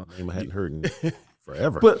 I know. Name I hadn't heard in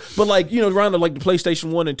forever. But like around the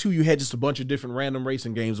PlayStation 1 and 2, you had just a bunch of different random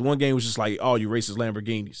racing games. One game was just like all you races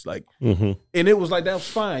Lamborghinis, like, and it was like that was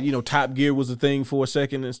fine. Top Gear was a thing for a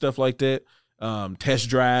second and stuff like that. Test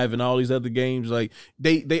Drive and all these other games, like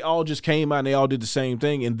they all just came out and they all did the same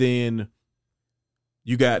thing, and then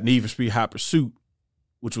you got Need for Speed Hot Pursuit,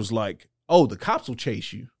 which was like, oh, the cops will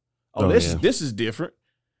chase you. This is different.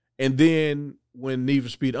 And then when Need for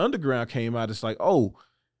Speed Underground came out, it's like, oh,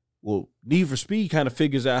 well, Need for Speed kind of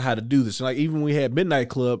figures out how to do this. And like even when we had Midnight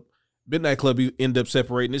Club ended up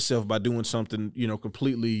separating itself by doing something,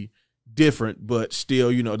 completely different, but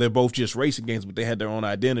still, they're both just racing games, but they had their own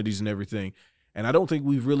identities and everything. And I don't think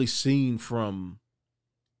we've really seen from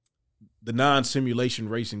the non-simulation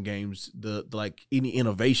racing games, the like any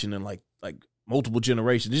innovation in like multiple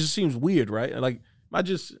generations. It just seems weird, right? Like,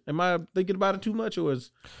 am I thinking about it too much, or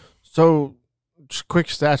is so? Just quick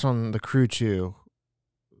stats on the Crew 2.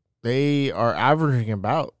 They are averaging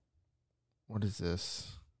about, what is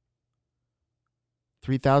this?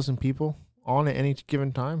 3,000 people on at any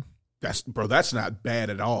given time. That's not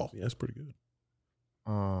bad at all. Yeah, that's pretty good.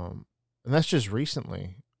 And that's just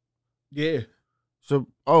recently. Yeah. So,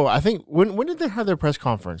 I think when did they have their press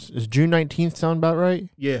conference? Is June 19th sound about right?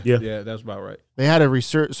 Yeah, that's about right. They had a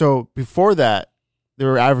research. So before that, they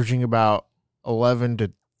were averaging about 11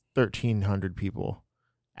 to 1,300 people,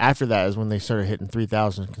 After that is when they started hitting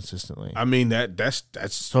 3,000 consistently. I mean that's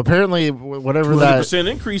so apparently whatever 200%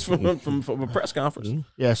 increase from a press conference.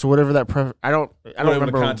 Yeah, so whatever that I don't remember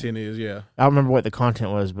the content is. Yeah, I don't remember what the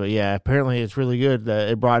content was, but yeah, apparently it's really good that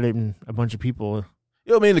it brought in a bunch of people.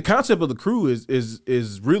 I mean, the concept of the crew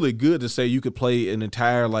is really good to say you could play an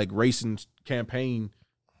entire like racing campaign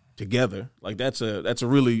together. Like that's a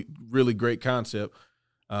really really great concept.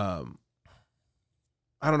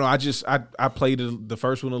 I don't know. I played the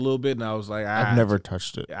first one a little bit, and I was like, I've never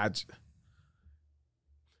touched it.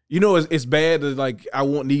 It's bad that like I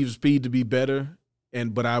want Need for Speed to be better,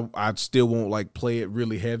 but I still won't like play it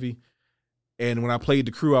really heavy. And when I played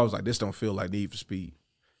the crew, I was like, this don't feel like Need for Speed,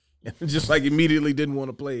 and just like immediately didn't want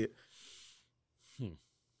to play it.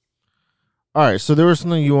 All right, so there was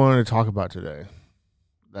something you wanted to talk about today.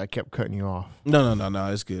 I kept cutting you off. No.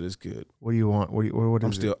 It's good. It's good. What do you want? What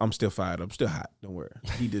is it? I'm still fired. I'm still hot. Don't worry.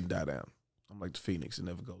 He didn't die down. I'm like the Phoenix. It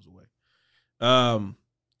never goes away.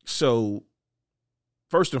 So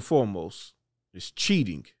first and foremost, it's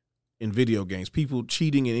cheating in video games. People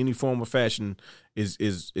cheating in any form or fashion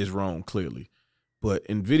is wrong, clearly. But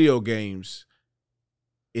in video games,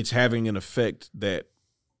 it's having an effect that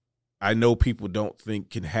I know people don't think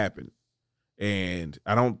can happen. And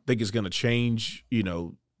I don't think it's going to change,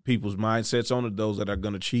 people's mindsets on it, those that are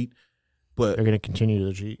going to cheat. But they're going to continue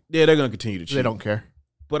to cheat. Yeah, they're going to continue to cheat. They don't care.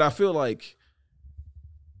 But I feel like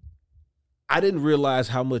I didn't realize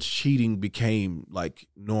how much cheating became like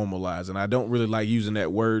normalized. And I don't really like using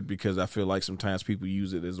that word because I feel like sometimes people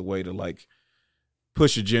use it as a way to like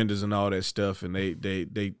push agendas and all that stuff. And they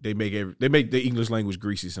make the English language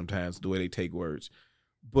greasy sometimes, the way they take words.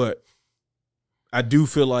 But I do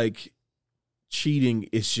feel like cheating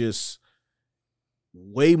is just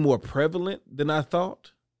way more prevalent than I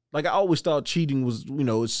thought. Like I always thought cheating was,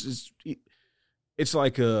 it's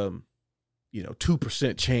like a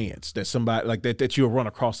 2% chance that somebody like that you'll run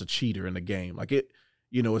across a cheater in the game. Like it,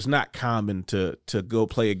 it's not common to go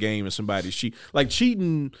play a game and somebody's cheat. Like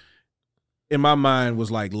cheating in my mind was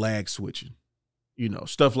like lag switching,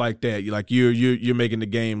 stuff like that. You're making the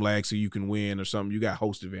game lag so you can win or something. You got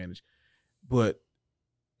host advantage, but.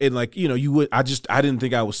 And like, I didn't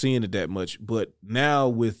think I was seeing it that much. But now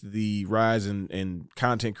with the rise in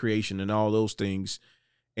content creation and all those things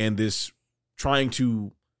and this trying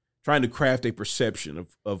to craft a perception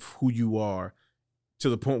of who you are to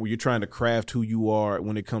the point where you're trying to craft who you are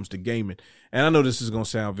when it comes to gaming. And I know this is going to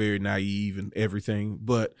sound very naive and everything,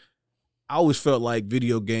 but I always felt like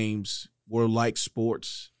video games were like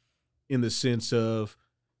sports in the sense of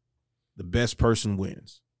the best person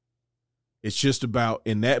wins. It's just about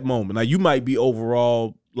in that moment. Now you might be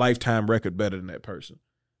overall lifetime record better than that person,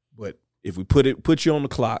 but if we put you on the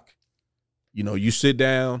clock, you sit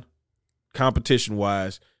down, competition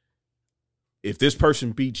wise. If this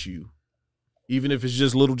person beats you, even if it's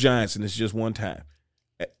just Little Giants and it's just one time,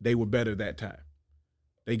 they were better that time.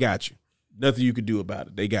 They got you. Nothing you could do about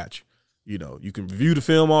it. They got you. You can review the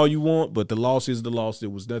film all you want, but the loss is the loss. There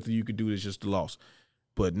was nothing you could do. It's just the loss.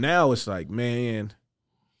 But now it's like, man.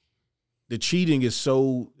 The cheating is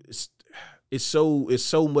so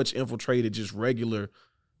much infiltrated just regular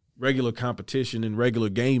competition and regular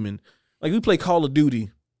gaming. Like we play Call of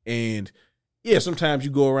Duty and yeah, sometimes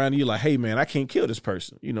you go around and you're like, hey man, I can't kill this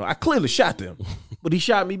person. I clearly shot them, but he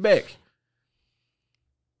shot me back.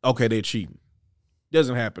 Okay, they're cheating.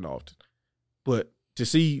 Doesn't happen often. But to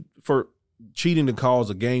see for cheating to cause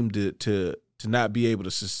a game to not be able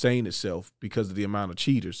to sustain itself because of the amount of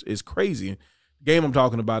cheaters is crazy. Game I'm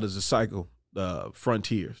talking about is the Cycle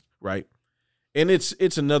Frontiers, right? And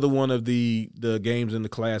it's another one of the games in the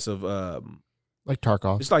class of like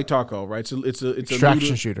Tarkov. It's like Tarkov, right? So it's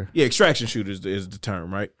extraction shooter. Yeah, extraction shooter is the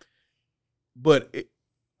term, right? But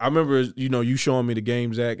I remember you showing me the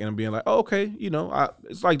game, Zach, and I'm being like, oh, okay,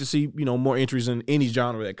 it's like to see more entries in any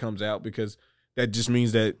genre that comes out because that just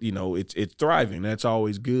means that it's thriving. That's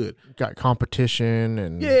always good. Got competition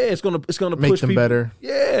and yeah, it's gonna make push them people better.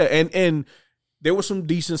 Yeah, and there were some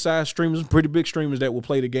decent sized streamers, pretty big streamers that would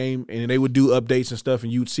play the game and they would do updates and stuff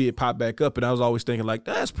and you'd see it pop back up. And I was always thinking like,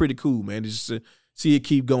 that's pretty cool, man. Just to see it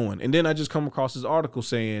keep going. And then I just come across this article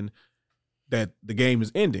saying that the game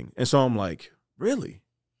is ending. And so I'm like, really?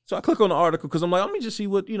 So I click on the article because I'm like, let me just see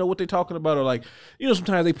what they're talking about. Or like,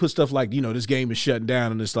 sometimes they put stuff like, this game is shutting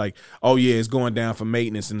down and it's like, oh yeah, it's going down for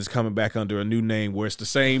maintenance and it's coming back under a new name where it's the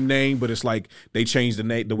same name, but it's like they changed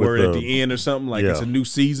the word at the end or something like it's a new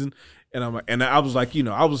season. And I'm like, and I was like,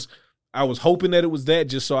 I was hoping that it was that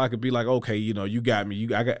just so I could be like, okay, you got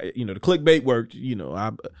me. I got, the clickbait worked,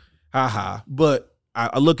 But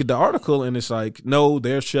I look at the article and it's like, no,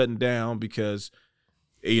 they're shutting down because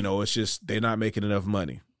It's just they're not making enough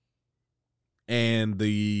money. And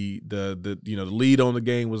the lead on the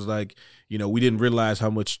game was like, we didn't realize how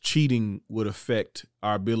much cheating would affect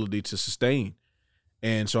our ability to sustain.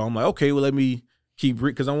 And so I'm like, okay, well, let me keep,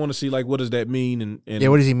 because I want to see, like, what does that mean? And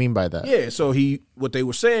what does he mean by that? Yeah, so what they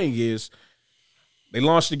were saying is they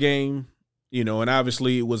launched the game, and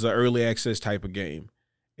obviously it was an early access type of game.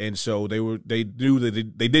 And so they knew that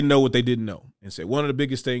they didn't know what they didn't know. And said one of the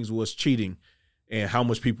biggest things was cheating and how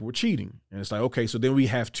much people were cheating. And it's like, okay, so then we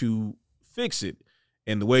have to fix it.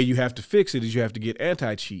 And the way you have to fix it is you have to get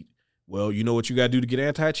anti-cheat. Well, you know what you got to do to get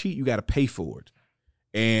anti-cheat? You got to pay for it.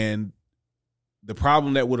 And the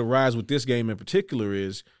problem that would arise with this game in particular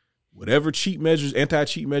is whatever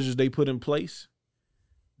anti-cheat measures they put in place,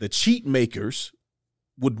 the cheat makers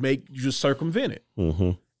would make you just circumvent it.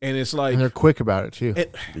 Mm-hmm. And it's like, and they're quick about it too.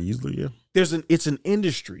 Easily, yeah. It's an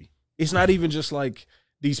industry. It's not even just like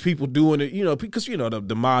these people doing it, because the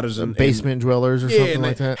modders and basement dwellers or something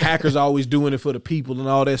like that. Hackers always doing it for the people and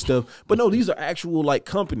all that stuff. But no, these are actual like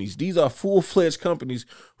companies. These are full-fledged companies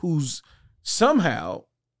whose somehow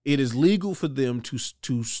it is legal for them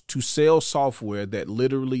to sell software that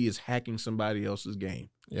literally is hacking somebody else's game.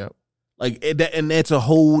 Yep. Like that, and that's a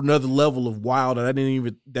whole nother level of wild that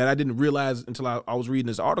I didn't realize until I was reading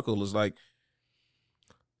this article. Is like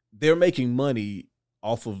they're making money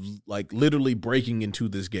off of like literally breaking into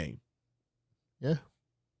this game. Yeah.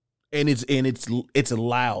 And it's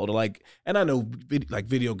allowed, like, and I know like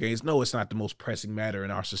video games, no, it's not the most pressing matter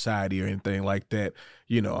in our society or anything like that.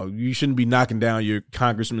 You shouldn't be knocking down your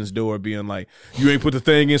congressman's door being like, you ain't put the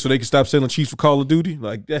thing in so they can stop selling cheats for Call of Duty.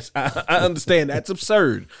 Like I understand that's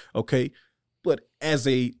absurd. Okay. But as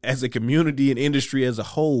a community and industry as a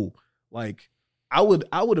whole, like I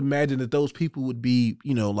would imagine that those people would be,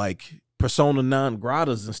 like persona non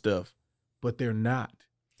gratas and stuff, but they're not.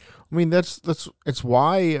 I mean, it's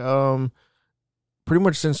why pretty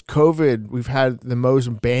much since COVID, we've had the most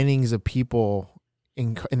bannings of people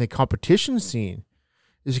in the competition scene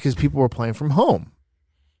is because people were playing from home.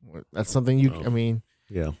 That's something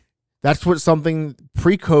yeah. That's what something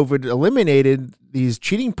pre-COVID eliminated these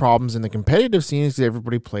cheating problems in the competitive scene is because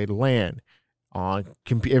everybody played LAN.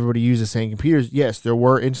 Everybody used the same computers. Yes, there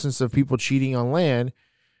were instances of people cheating on LAN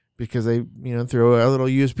because they, throw a little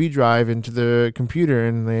USB drive into the computer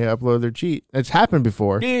and they upload their cheat. It's happened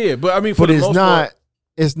before. Yeah, but I mean,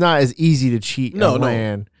 it's not as easy to cheat on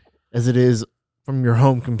LAN as it is from your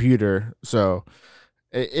home computer. So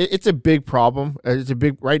it's a big problem.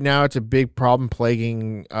 Right now it's a big problem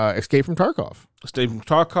plaguing Escape from Tarkov. Escape from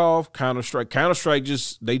Tarkov, Counter-Strike. Counter-Strike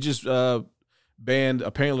they just banned,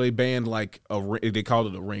 apparently they banned like they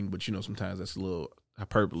called it a ring, but sometimes that's a little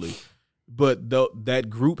hyperbole. But that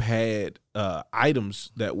group had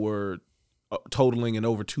items that were totaling in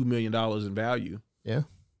over $2 million in value. Yeah.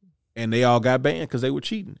 And they all got banned because they were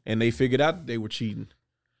cheating. And they figured out they were cheating.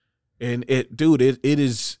 And it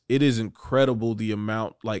is incredible the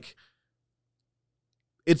amount, like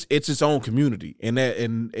it's its own community. And that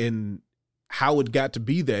and how it got to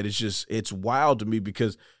be that is just, it's wild to me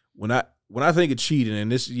because when I think of cheating, and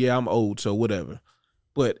this, I'm old, so whatever.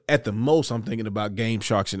 But at the most, I'm thinking about Game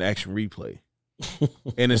Sharks and Action Replay.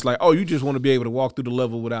 And it's like, oh, you just want to be able to walk through the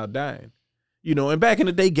level without dying. And back in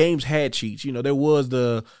the day, games had cheats. There was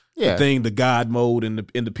the thing, the God mode in the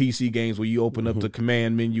PC games where you open up the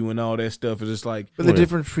command menu and all that stuff. It's just like, but the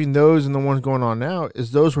difference between those and the ones going on now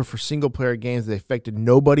is those were for single player games that affected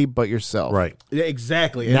nobody but yourself. Right. Yeah,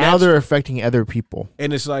 exactly. And now they're affecting other people.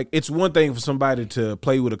 And it's like, it's one thing for somebody to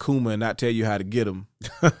play with Akuma and not tell you how to get them.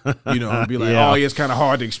 And be like, oh, yeah, it's kind of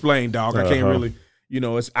hard to explain, dog. I can't really,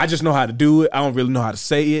 I just know how to do it. I don't really know how to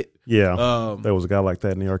say it. Yeah. There was a guy like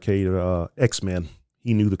that in the arcade, X-Men.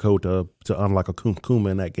 He knew the code to unlock a Kuma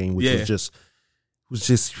in that game, which was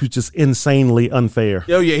just insanely unfair.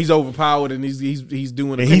 Oh yeah, he's overpowered and he's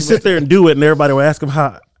doing. And he sit there and do it, and everybody would ask him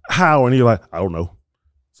how, and you're like, I don't know.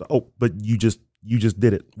 So, but you just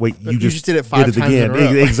did it. Wait, you just did it 5 times again. In a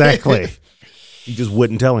row. Exactly. He just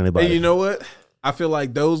wouldn't tell anybody. And you know what? I feel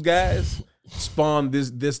like those guys spawned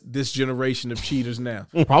this generation of cheaters now.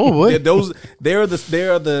 Probably. Those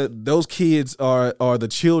kids are the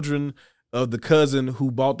children of the cousin who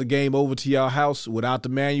bought the game over to your house without the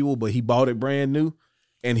manual, but he bought it brand new,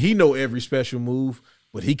 and he know every special move,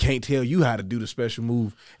 but he can't tell you how to do the special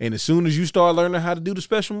move. And as soon as you start learning how to do the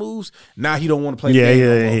special moves, now he don't want to play the game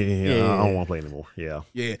anymore. I don't want to play anymore.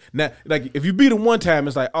 Yeah. Now, like, if you beat him one time,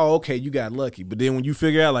 it's like, oh, okay, you got lucky. But then when you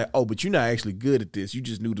figure out, like, oh, but you're not actually good at this. You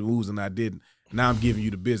just knew the moves and I didn't. Now I'm giving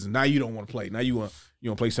you the business. Now you don't want to play. Now you want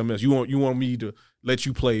to play something else. You want me to let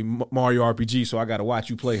you play Mario RPG, so I got to watch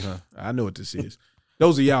you play, huh? I know what this is.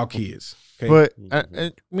 Those are y'all kids. Okay? But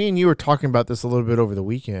me and you were talking about this a little bit over the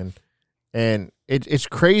weekend, and it's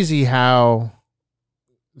crazy how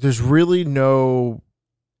there's really no,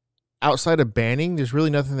 outside of banning, there's really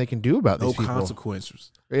nothing they can do about these people. No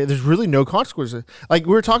consequences. There's really no consequences. Like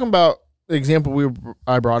we were talking about, the example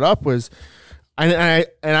I brought up was, and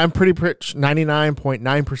I'm pretty much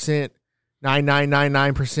 99.9%,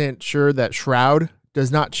 9999% sure that Shroud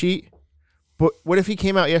does not cheat. But what if he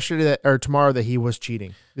came out yesterday or tomorrow that he was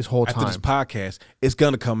cheating this whole time? After this podcast, it's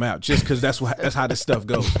gonna come out just because that's how this stuff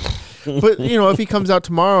goes. But if he comes out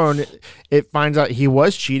tomorrow and it finds out he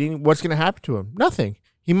was cheating, what's gonna happen to him? Nothing.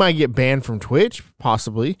 He might get banned from Twitch,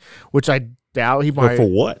 possibly, which I doubt he might. But for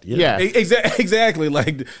what? Yeah. Exactly.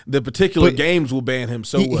 Like the particular games will ban him.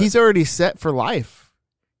 So he's already set for life.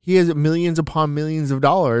 He has millions upon millions of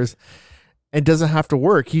dollars and doesn't have to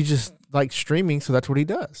work. He just likes streaming, so that's what he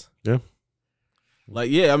does. Yeah. Like,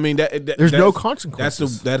 yeah, I mean, there's no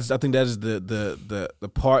consequences. I think that is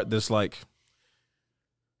the part that's like,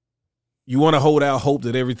 you want to hold out hope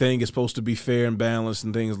that everything is supposed to be fair and balanced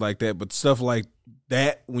and things like that. But stuff like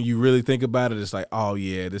that, when you really think about it, it's like, oh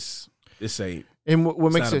yeah, this ain't. And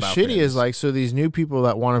what makes it shitty is like, so these new people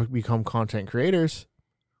that want to become content creators,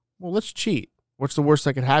 well, let's cheat. What's the worst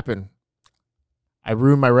that could happen? I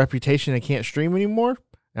ruin my reputation. I can't stream anymore,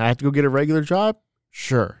 and I have to go get a regular job.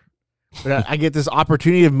 Sure. But I get this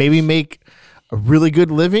opportunity to maybe make a really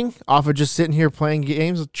good living off of just sitting here playing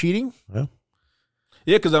games, cheating. Yeah,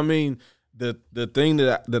 because I mean, the thing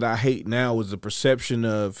that I hate now is the perception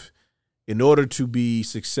of, in order to be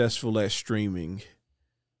successful at streaming,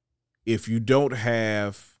 if you don't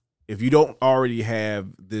already have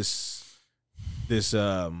this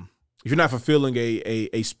if you're not fulfilling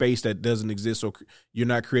a space that doesn't exist, or you're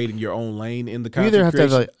not creating your own lane in the content creation. You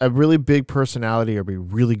either have to have a really big personality or be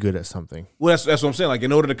really good at something. Well, that's what I'm saying. Like,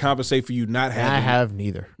 in order to compensate for you not having... I have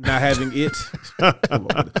neither. Not having it. Come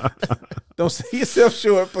on. Don't sell yourself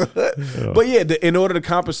short. But yeah, in order to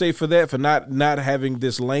compensate for that, for not having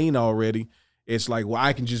this lane already, it's like, well,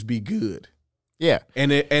 I can just be good. Yeah.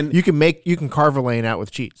 And you can carve a lane out with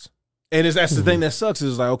cheats. And that's the thing that sucks,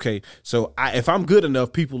 is like, okay, so if I'm good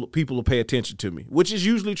enough, people will pay attention to me, which is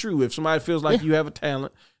usually true. If somebody feels like you have a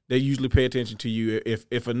talent, they usually pay attention to you if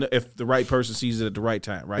the right person sees it at the right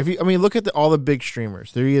time, right? Look at all the big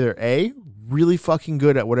streamers. They're either A, really fucking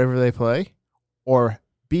good at whatever they play, or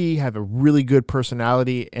B, have a really good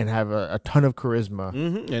personality and have a ton of charisma.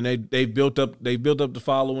 Mm-hmm. And they've built up the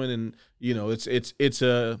following, and it's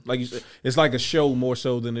a, like you said, it's like a show more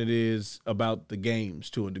so than it is about the games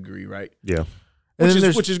to a degree, right? Yeah,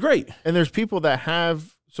 which is great. And there's people that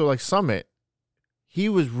have, so like Summit, he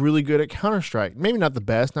was really good at Counter-Strike. Maybe not the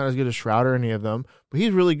best, not as good as Shroud or any of them, but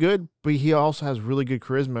he's really good. But he also has really good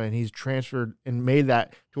charisma, and he's transferred and made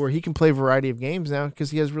that to where he can play a variety of games now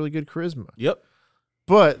because he has really good charisma. Yep.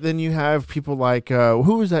 But then you have people like,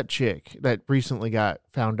 who was that chick that recently got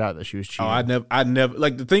found out that she was cheating? Oh, I never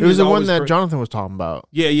like the thing. It was the one that Jonathan was talking about.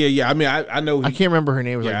 Yeah. I mean, I know. I can't remember her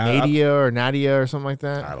name. It was like Nadia or Nadia or something like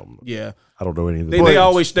that. I don't know. Yeah. I don't know any of them. They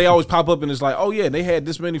always pop up and it's like, oh yeah, they had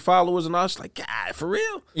this many followers, and I was like, God, for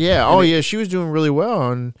real? Yeah. She was doing really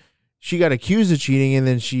well, and she got accused of cheating, and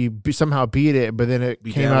then she somehow beat it. But then it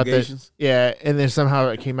came out that and then somehow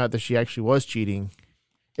it came out that she actually was cheating.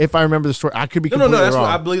 If I remember the story, I could be completely that's wrong.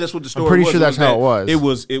 I believe that's what the story was. I'm pretty sure that's how it was.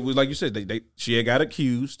 It was like you said, she had got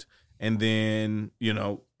accused, and then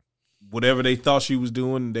whatever they thought she was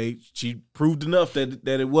doing, she proved enough that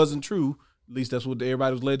it wasn't true. At least that's what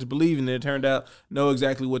everybody was led to believe, and it turned out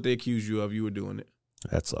exactly what they accused you of. You were doing it.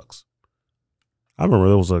 That sucks. I remember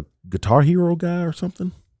there was a Guitar Hero guy or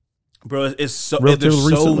something. Bro, it's so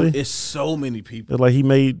many people. Like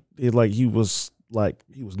he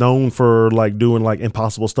was known for like doing like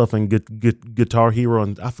impossible stuff in Guitar Hero,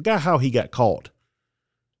 and I forgot how he got caught.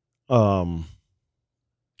 Was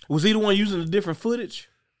he the one using the different footage?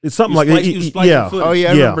 It's something like that. Yeah. Footage. Oh yeah,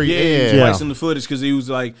 I remember. Yeah, splicing the footage because he was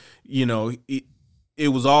like, it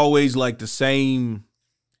was always like the same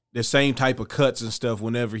type of cuts and stuff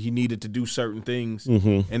whenever he needed to do certain things,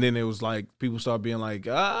 and then it was like people started being like,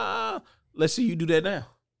 let's see you do that now.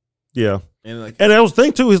 Yeah. And that was the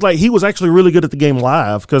thing too, is like he was actually really good at the game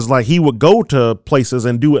live, because like he would go to places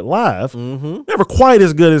and do it live. Mm-hmm. Never quite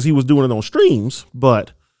as good as he was doing it on streams,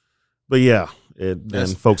 but yeah,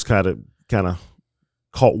 and folks kind of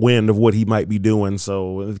caught wind of what he might be doing.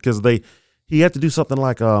 So because he had to do something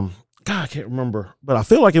like God, I can't remember, but I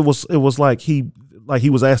feel like it was like he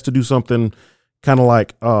was asked to do something kind of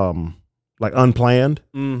like like unplanned.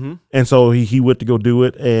 Mm-hmm. And so he went to go do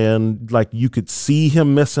it, and like you could see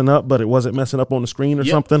him messing up, but it wasn't messing up on the screen or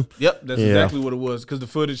something. Yep, that's exactly what it was. Because the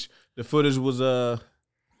footage was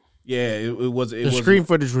it was the screen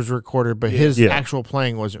footage was recorded, but his actual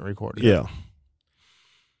playing wasn't recorded. Yeah.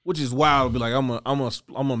 Which is wild. Be like, I'm a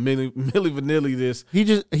Milli Vanilli this.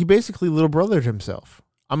 He basically little brothered himself.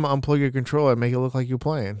 I'm gonna unplug your controller and make it look like you're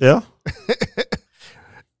playing. Yeah.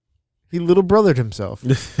 He little brothered himself.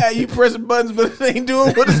 Hey, you pressing buttons, but it ain't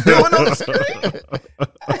doing what it's doing on the screen.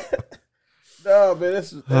 No, man,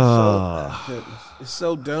 it's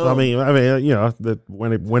so dumb. I mean, you know, that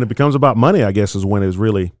when it becomes about money, I guess is when it's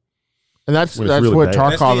really. And that's really what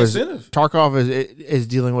Tarkov is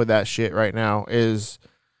dealing with that shit right now. Is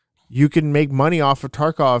you can make money off of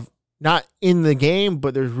Tarkov, not in the game,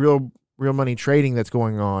 but there's real money trading that's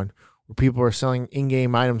going on where people are selling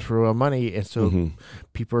in-game items for real money, and so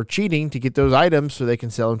people are cheating to get those items so they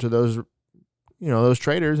can sell them to those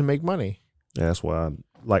traders and make money. Yeah, that's why.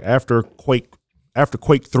 Like after Quake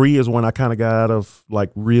 3 is when I kind of got out of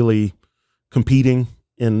like really competing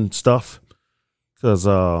in stuff, because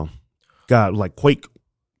like Quake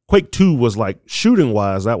 2 was like shooting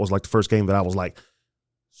wise, that was like the first game that I was like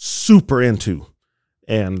super into,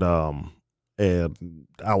 and I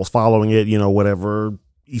was following it, you know, whatever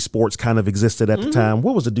esports kind of existed at the time.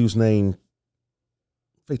 What was the dude's name?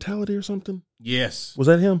 Fatality or something? Yes. Was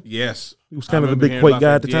that him? Yes. He was kind of the big Quake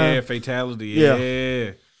guy at the time. Yeah, Fatality. Yeah.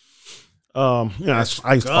 You know, I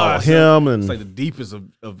used to follow him, and it's like the deepest of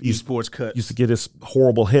esports cuts. Used to get his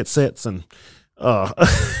horrible headsets and but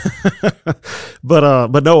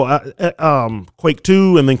no, Quake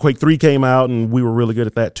 2 and then Quake 3 came out, and we were really good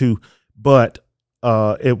at that too. But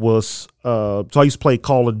it was so I used to play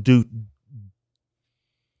Call of Duty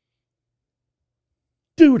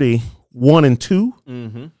 1 and 2.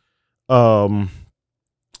 Mm-hmm.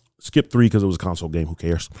 Skip 3 because it was a console game. Who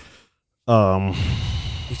cares?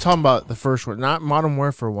 He's talking about the first one, not Modern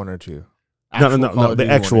Warfare 1 or 2. No, the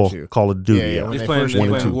actual Call of Duty. Yeah. He's playing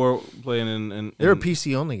in they were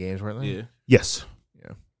PC only games, weren't they? Yeah. Yes.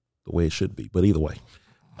 Yeah. The way it should be, but either way.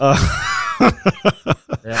 Yeah,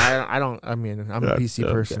 I'm a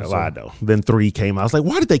PC person. Well, I know. Then 3 came out. I was like,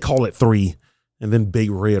 why did they call it 3? And then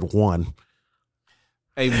Big Red 1.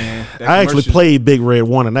 Hey, man. I actually played Big Red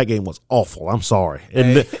 1, and that game was awful. I'm sorry.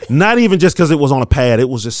 And not even just because it was on a pad. It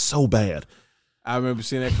was just so bad. I remember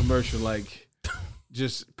seeing that commercial, like,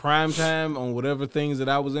 just prime time on whatever things that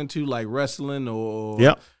I was into, like wrestling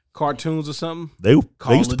or cartoons or something. They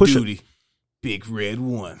used to push Duty, it. Big Red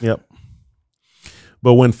 1. Yep.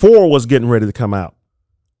 But when 4 was getting ready to come out,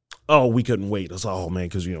 we couldn't wait. It's man,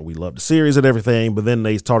 because you know we loved the series and everything. But then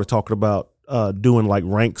they started talking about doing like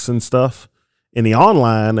ranks and stuff in the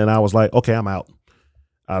online, and I was like, okay, I'm out.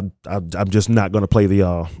 I'm just not going to play the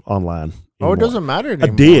online anymore. It doesn't matter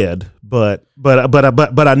anymore. I did, but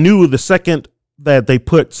I knew the second that they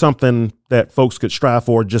put something that folks could strive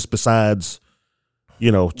for just besides,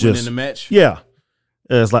 you know, just winning the match. Yeah.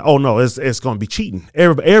 It's like, oh no, it's going to be cheating.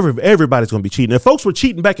 Everybody's going to be cheating. If folks were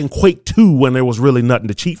cheating back in Quake 2 when there was really nothing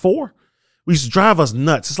to cheat for, we used to drive us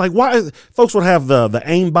nuts. It's like, why folks would have the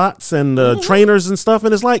aim bots and the trainers and stuff,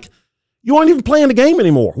 and it's like, you aren't even playing the game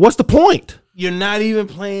anymore. What's the point? You're not even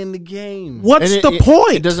playing the game. What's the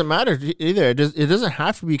point? It doesn't matter either. It doesn't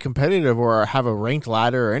have to be competitive or have a ranked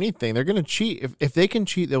ladder or anything. They're going to cheat. If they can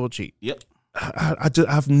cheat, they will cheat. Yep.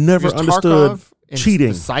 I've never understood cheating.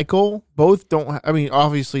 The Cycle, both don't. I mean,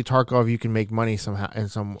 obviously Tarkov, you can make money somehow in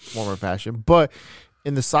some form or fashion, but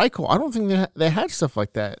in the Cycle, I don't think they had stuff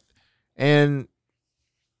like that. And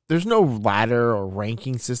there's no ladder or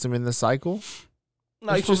ranking system in the Cycle.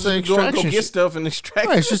 No, it's just an extraction. Go get stuff and extract.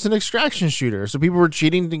 Right, it's just an extraction shooter. So people were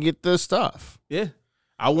cheating to get the stuff. Yeah,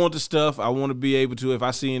 I want the stuff. I want to be able to, if I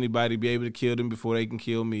see anybody, be able to kill them before they can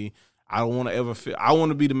kill me. I don't want to ever feel. I want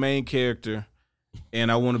to be the main character,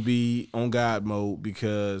 and I want to be on God mode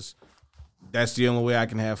because that's the only way I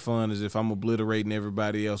can have fun is if I'm obliterating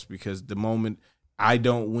everybody else. Because the moment I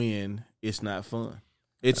don't win, it's not fun.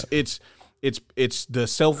 It's the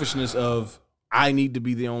selfishness of. I need to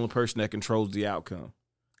be the only person that controls the outcome.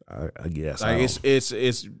 I guess. Like it's.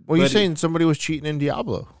 Well, you're saying somebody was cheating in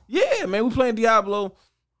Diablo? Yeah, man, we playing Diablo.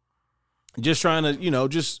 Just trying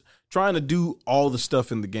to do all the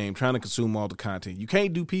stuff in the game, trying to consume all the content. You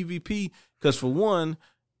can't do PvP because for one,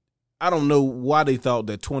 I don't know why they thought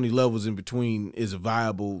that 20 levels in between is a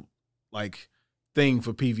viable like thing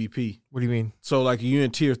for PvP. What do you mean? So like you're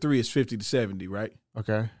in tier 3, it's 50 to 70, right?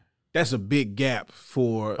 Okay. That's a big gap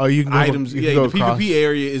for you can items. The PvP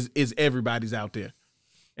area is everybody's out there.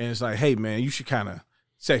 And it's like, hey, man, you should kind of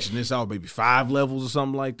section this out, maybe 5 levels or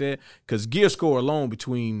something like that. Because gear score alone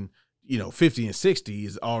between 50 and 60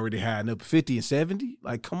 is already high enough. 50 and 70,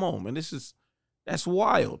 like, come on, man, that's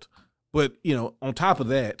wild. But on top of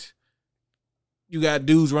that, you got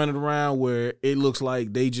dudes running around where it looks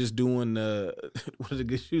like they just doing what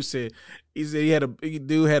did you said? He said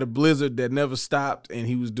dude had a blizzard that never stopped, and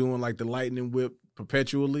he was doing like the lightning whip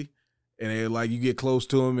perpetually. And like you get close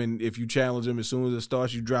to him, and if you challenge him, as soon as it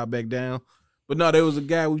starts, you drop back down. But no, there was a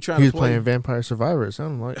guy we trying to play. He was playing Vampire Survivor, it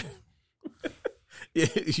sounded like. Yeah,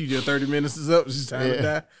 your 30 minutes is up. It's just time to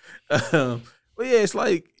die. But yeah, it's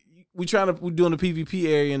like we're doing the PvP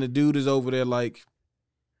area, and the dude is over there like,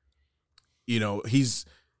 his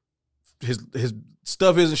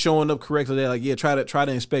stuff isn't showing up correctly. They're like, yeah, try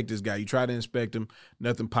to inspect this guy. You try to inspect him,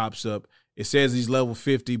 nothing pops up. It says he's level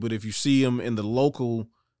 50, but if you see him in the local,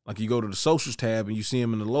 like you go to the socials tab and you see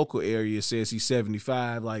him in the local area, it says he's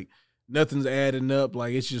 75. Like nothing's adding up.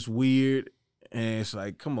 Like it's just weird. And it's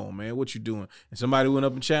like, come on, man, what you doing? And somebody went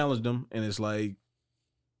up and challenged him, and it's like,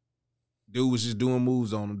 dude was just doing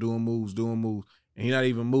moves on him, doing moves. And he's not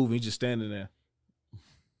even moving. He's just standing there.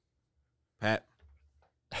 Pat.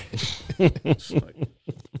 It's like,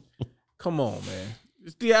 come on, man.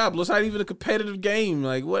 It's Diablo. It's not even a competitive game.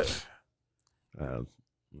 Like, what? Like I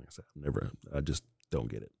said, I just don't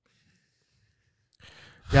get it.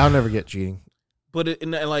 Yeah, I'll never get cheating. But you're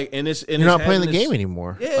not playing the game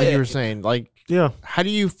anymore. Yeah. Like you were saying, like, yeah. How do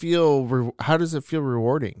you feel? How does it feel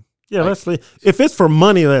rewarding? Yeah, like, if it's for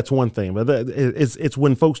money, that's one thing. But it's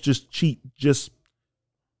when folks just cheat just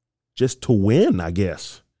to win, I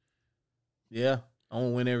guess. Yeah, I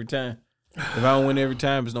won't win every time. If I don't win every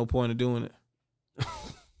time, there's no point in doing it.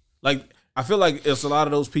 Like I feel like it's a lot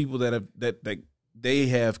of those people that they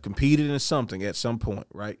have competed in something at some point,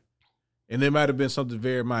 right? And there might have been something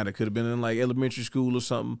very minor. It could have been in like elementary school or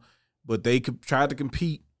something, but they tried to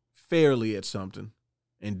compete fairly at something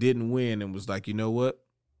and didn't win and was like, you know what?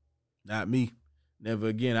 Not me. Never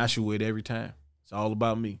again. I should win every time. It's all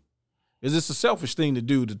about me. It's just a selfish thing to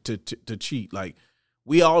do to cheat. Like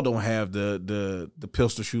we all don't have the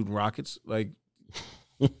pistol shooting rockets. Like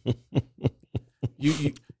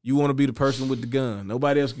you want to be the person with the gun.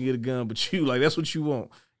 Nobody else can get a gun but you. Like that's what you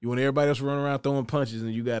want. You want everybody else running around throwing punches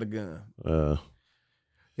and you got a gun.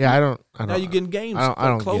 Yeah, I don't. Now you're getting games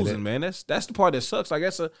closing, man. That's the part that sucks. Like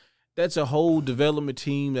that's a whole development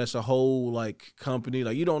team. That's a whole like company.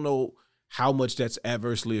 Like you don't know how much that's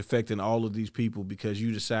adversely affecting all of these people because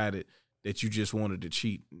you decided that you just wanted to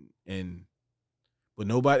cheat. But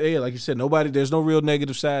nobody, like you said, there's no real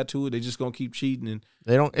negative side to it. They're just gonna keep cheating and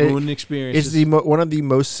they don't ruin the experience. It's one of the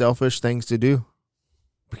most selfish things to do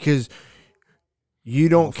because you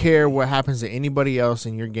don't care what happens to anybody else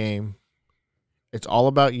in your game. It's all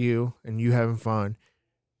about you and you having fun.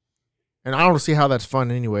 And I don't see how that's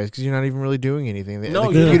fun anyways because you're not even really doing anything. The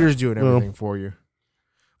computer's doing everything for you.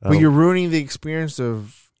 But you're ruining the experience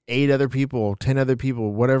of 8 other people, 10 other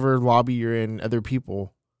people, whatever lobby you're in, other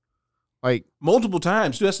people. Like multiple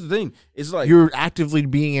times. That's the thing. It's like you're actively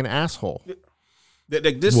being an asshole.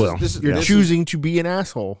 You're choosing to be an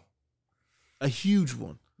asshole. A huge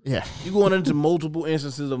one. Yeah. You're going into multiple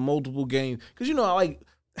instances of multiple games. Because you know like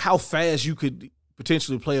how fast you could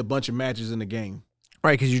potentially play a bunch of matches in the game.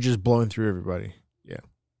 Right, because you're just blowing through everybody. Yeah.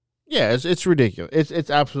 Yeah, it's ridiculous. It's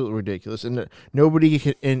absolutely ridiculous. And nobody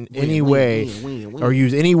can in any way or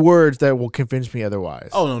use any words that will convince me otherwise.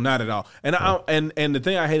 Oh, no, not at all. And and the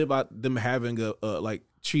thing I hate about them having like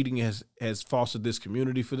cheating has fostered this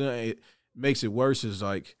community for them, it makes it worse is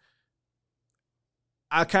like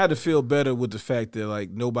I kind of feel better with the fact that like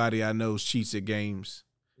nobody I know cheats at games.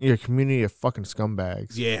 You're a community of fucking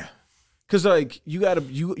scumbags. Yeah, because like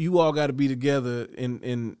you all got to be together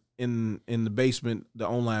in the basement, the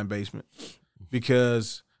online basement,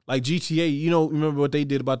 because like GTA, remember what they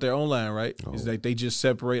did about their online, right? Oh. Is like they just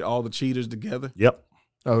separate all the cheaters together. Yep.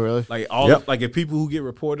 Oh, really? Like like if people who get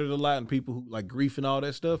reported a lot and people who like grief and all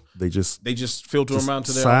that stuff, they just filter them out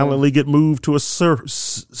to their silently get moved to a server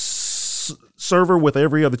with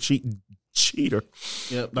every other cheater.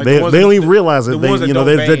 Yeah, like they don't even realize it.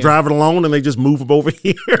 They're driving along and they just move them over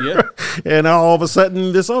here. Yeah. And all of a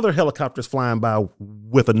sudden, this other helicopter's flying by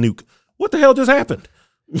with a nuke. What the hell just happened?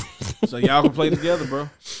 So y'all can play together, bro.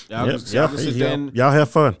 Y'all can sit there and y'all have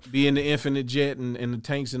fun. Be in the infinite jet and the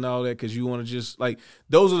tanks and all that because you want to just like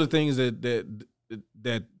those are the things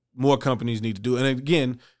that more companies need to do. And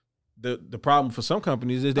again, the problem for some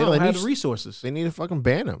companies is they don't have the resources. They need to fucking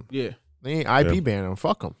ban them. Yeah, they need IP ban them.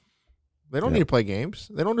 Fuck them. They don't need to play games.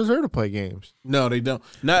 They don't deserve to play games. No, they don't.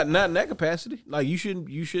 Not in that capacity. Like you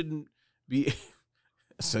shouldn't be.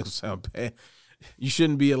 That sound bad. you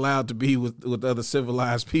shouldn't be allowed to be with other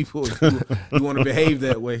civilized people if you want to behave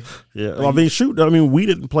that way. Yeah, I mean, we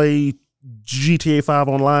didn't play GTA 5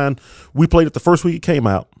 online. We played it the first week it came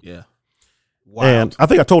out. Yeah. Wow. And I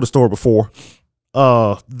think I told the story before.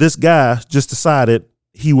 This guy just decided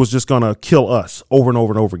he was just going to kill us over and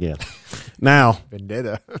over and over again. Now,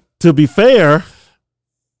 Vendetta. To be fair,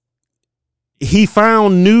 he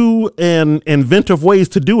found new and inventive ways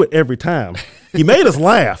to do it every time. He made us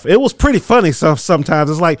laugh. It was pretty funny sometimes.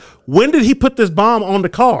 It's like, when did he put this bomb on the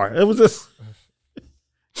car? It was just...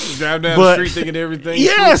 Drive down the street thinking everything.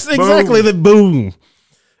 Yes, boom. Exactly. The boom.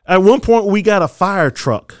 At one point, we got a fire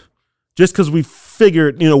truck just because we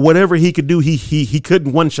figured, whatever he could do, he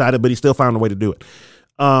couldn't one-shot it, but he still found a way to do it.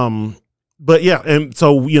 But yeah, and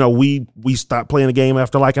so, we stopped playing the game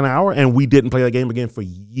after like an hour, and we didn't play that game again for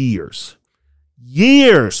years.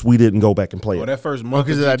 Years we didn't go back and play it. That first month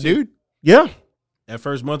because of that dude? Yeah. That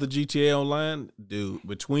first month of GTA Online, dude,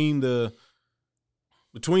 between the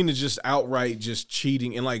just outright just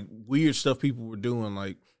cheating and like weird stuff people were doing,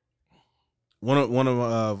 like one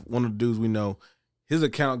of the dudes we know, his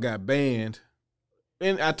account got banned,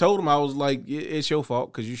 and I told him, I was like, it's your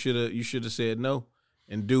fault because you should have said no.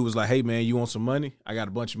 And dude was like, hey man, you want some money? I got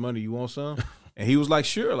a bunch of money. You want some? And he was like,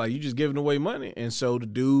 sure. Like, you just giving away money. And so the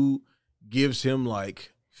dude gives him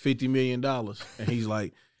like $50 million, and he's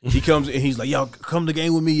like, he comes and he's like, y'all come to the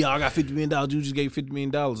game with me. Y'all got $50 million. You just gave $50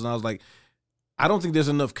 million. And I was like, I don't think there's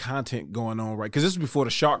enough content going on, right? Because this is before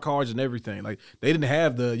the shark cards and everything. Like, they didn't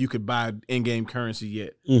have you could buy in-game currency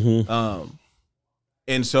yet. Mm-hmm.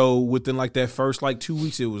 And so within like that first like 2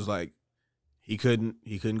 weeks, it was like he couldn't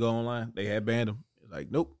go online. They had banned him. Like,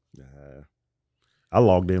 nope. I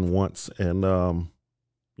logged in once, and the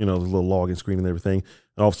little login screen and everything,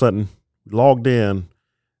 and all of a sudden logged in,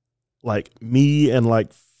 like me and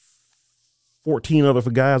like 14 other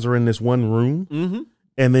guys are in this one room. Mm-hmm.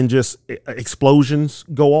 And then just explosions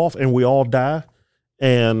go off and we all die.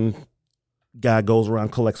 And guy goes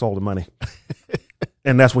around, collects all the money.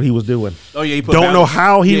 And that's what he was doing. Oh yeah, he put don't know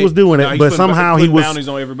how he was doing it, but somehow he was bounties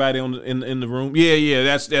on everybody in the room. Yeah,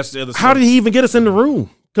 that's the other. How did he even get us in the room?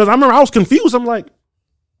 Because I remember I was confused. I'm like,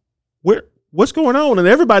 what's going on? And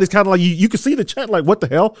everybody's kind of like, you can see the chat, like, what the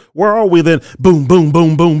hell? Where are we? Then boom, boom,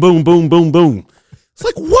 boom, boom, boom, boom, boom, boom. It's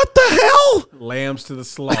like, what the hell? Lambs to the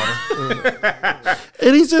slaughter.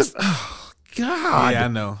 And he's just, oh, God. Yeah,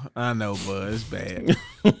 I know, bud. It's bad.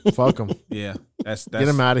 Fuck him. Yeah, that's get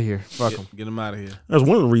him out of here. Fuck him. Get him out of here. That's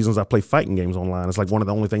one of the reasons I play fighting games online. It's like one of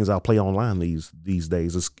the only things I'll play online these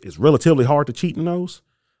days. It's relatively hard to cheat in those.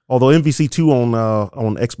 Although MVC2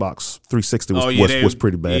 on Xbox 360 was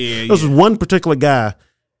pretty bad. Yeah, this was one particular guy.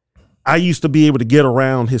 I used to be able to get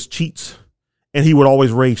around his cheats, and he would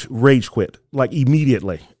always rage quit, like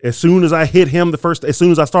immediately. As soon as I hit him as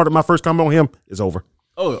soon as I started my first combo on him, it's over.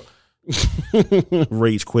 Oh,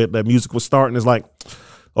 rage quit. That music was starting. It's like,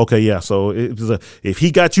 okay, yeah. So it was if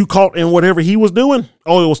he got you caught in whatever he was doing, it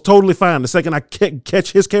was totally fine. The second I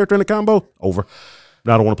catch his character in the combo, over.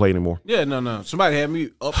 I don't want to play anymore. Yeah, no. Somebody had me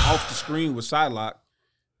up off the screen with side lock,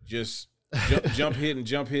 just jump hit and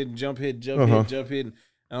jump hit and jump hit, jump hit, jump hit. And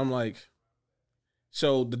I'm like,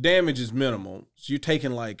 so the damage is minimal. So you're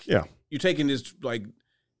taking this like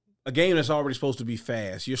a game that's already supposed to be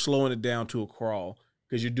fast. You're slowing it down to a crawl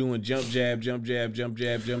because you're doing jump jab, jump jab, jump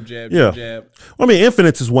jab, jump jab, jump jab. Well, I mean,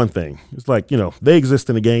 infinites is one thing. It's like, they exist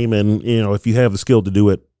in the game, and if you have the skill to do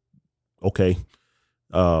it, okay.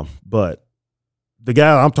 But the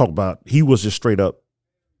guy I'm talking about, he was just straight up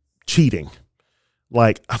cheating.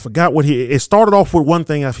 Like, I forgot it started off with one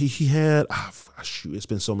thing he had. Shoot, it's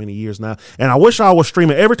been so many years now. And I wish I was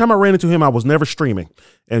streaming. Every time I ran into him, I was never streaming.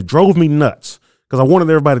 And it drove me nuts because I wanted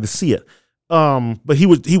everybody to see it. But he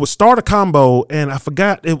would start a combo, and I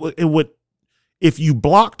forgot it would, if you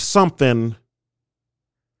blocked something,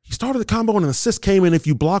 he started the combo and an assist came in. If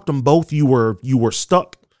you blocked them both, you were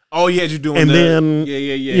stuck. Oh yeah, you're doing. And then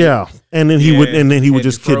yeah, and then he would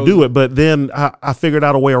just do it. But then I figured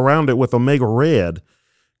out a way around it with Omega Red,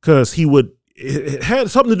 because it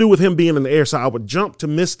had something to do with him being in the air. So I would jump to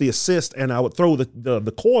miss the assist, and I would throw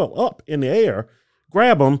the coil up in the air,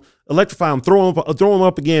 grab him, electrify him, throw him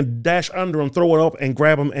up again, dash under him, throw it up, and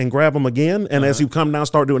grab him again. And as he would come down,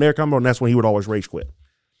 start doing air combo, and that's when he would always rage quit.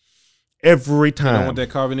 Every time. I want that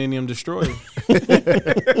Carboninium destroyed.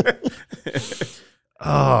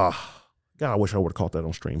 God, I wish I would have caught that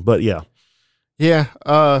on stream. But yeah. Yeah.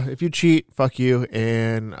 If you cheat, fuck you.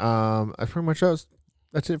 And that's pretty much us.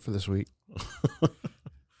 That's it for this week.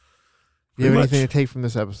 You have anything to take from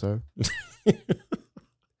this episode?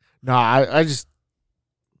 No, I just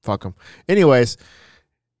fuck them. Anyways,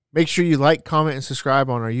 Make sure you like, comment, and subscribe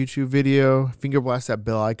on our YouTube video. Finger blast that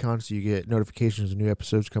bell icon so you get notifications when new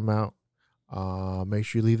episodes come out. Make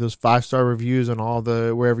sure you leave those 5-star reviews on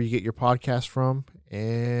wherever you get your podcast from.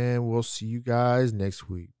 And we'll see you guys next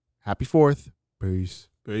week. Happy 4th. Peace.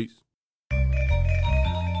 Peace.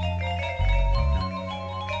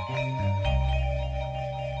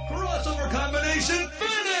 Crossover combination.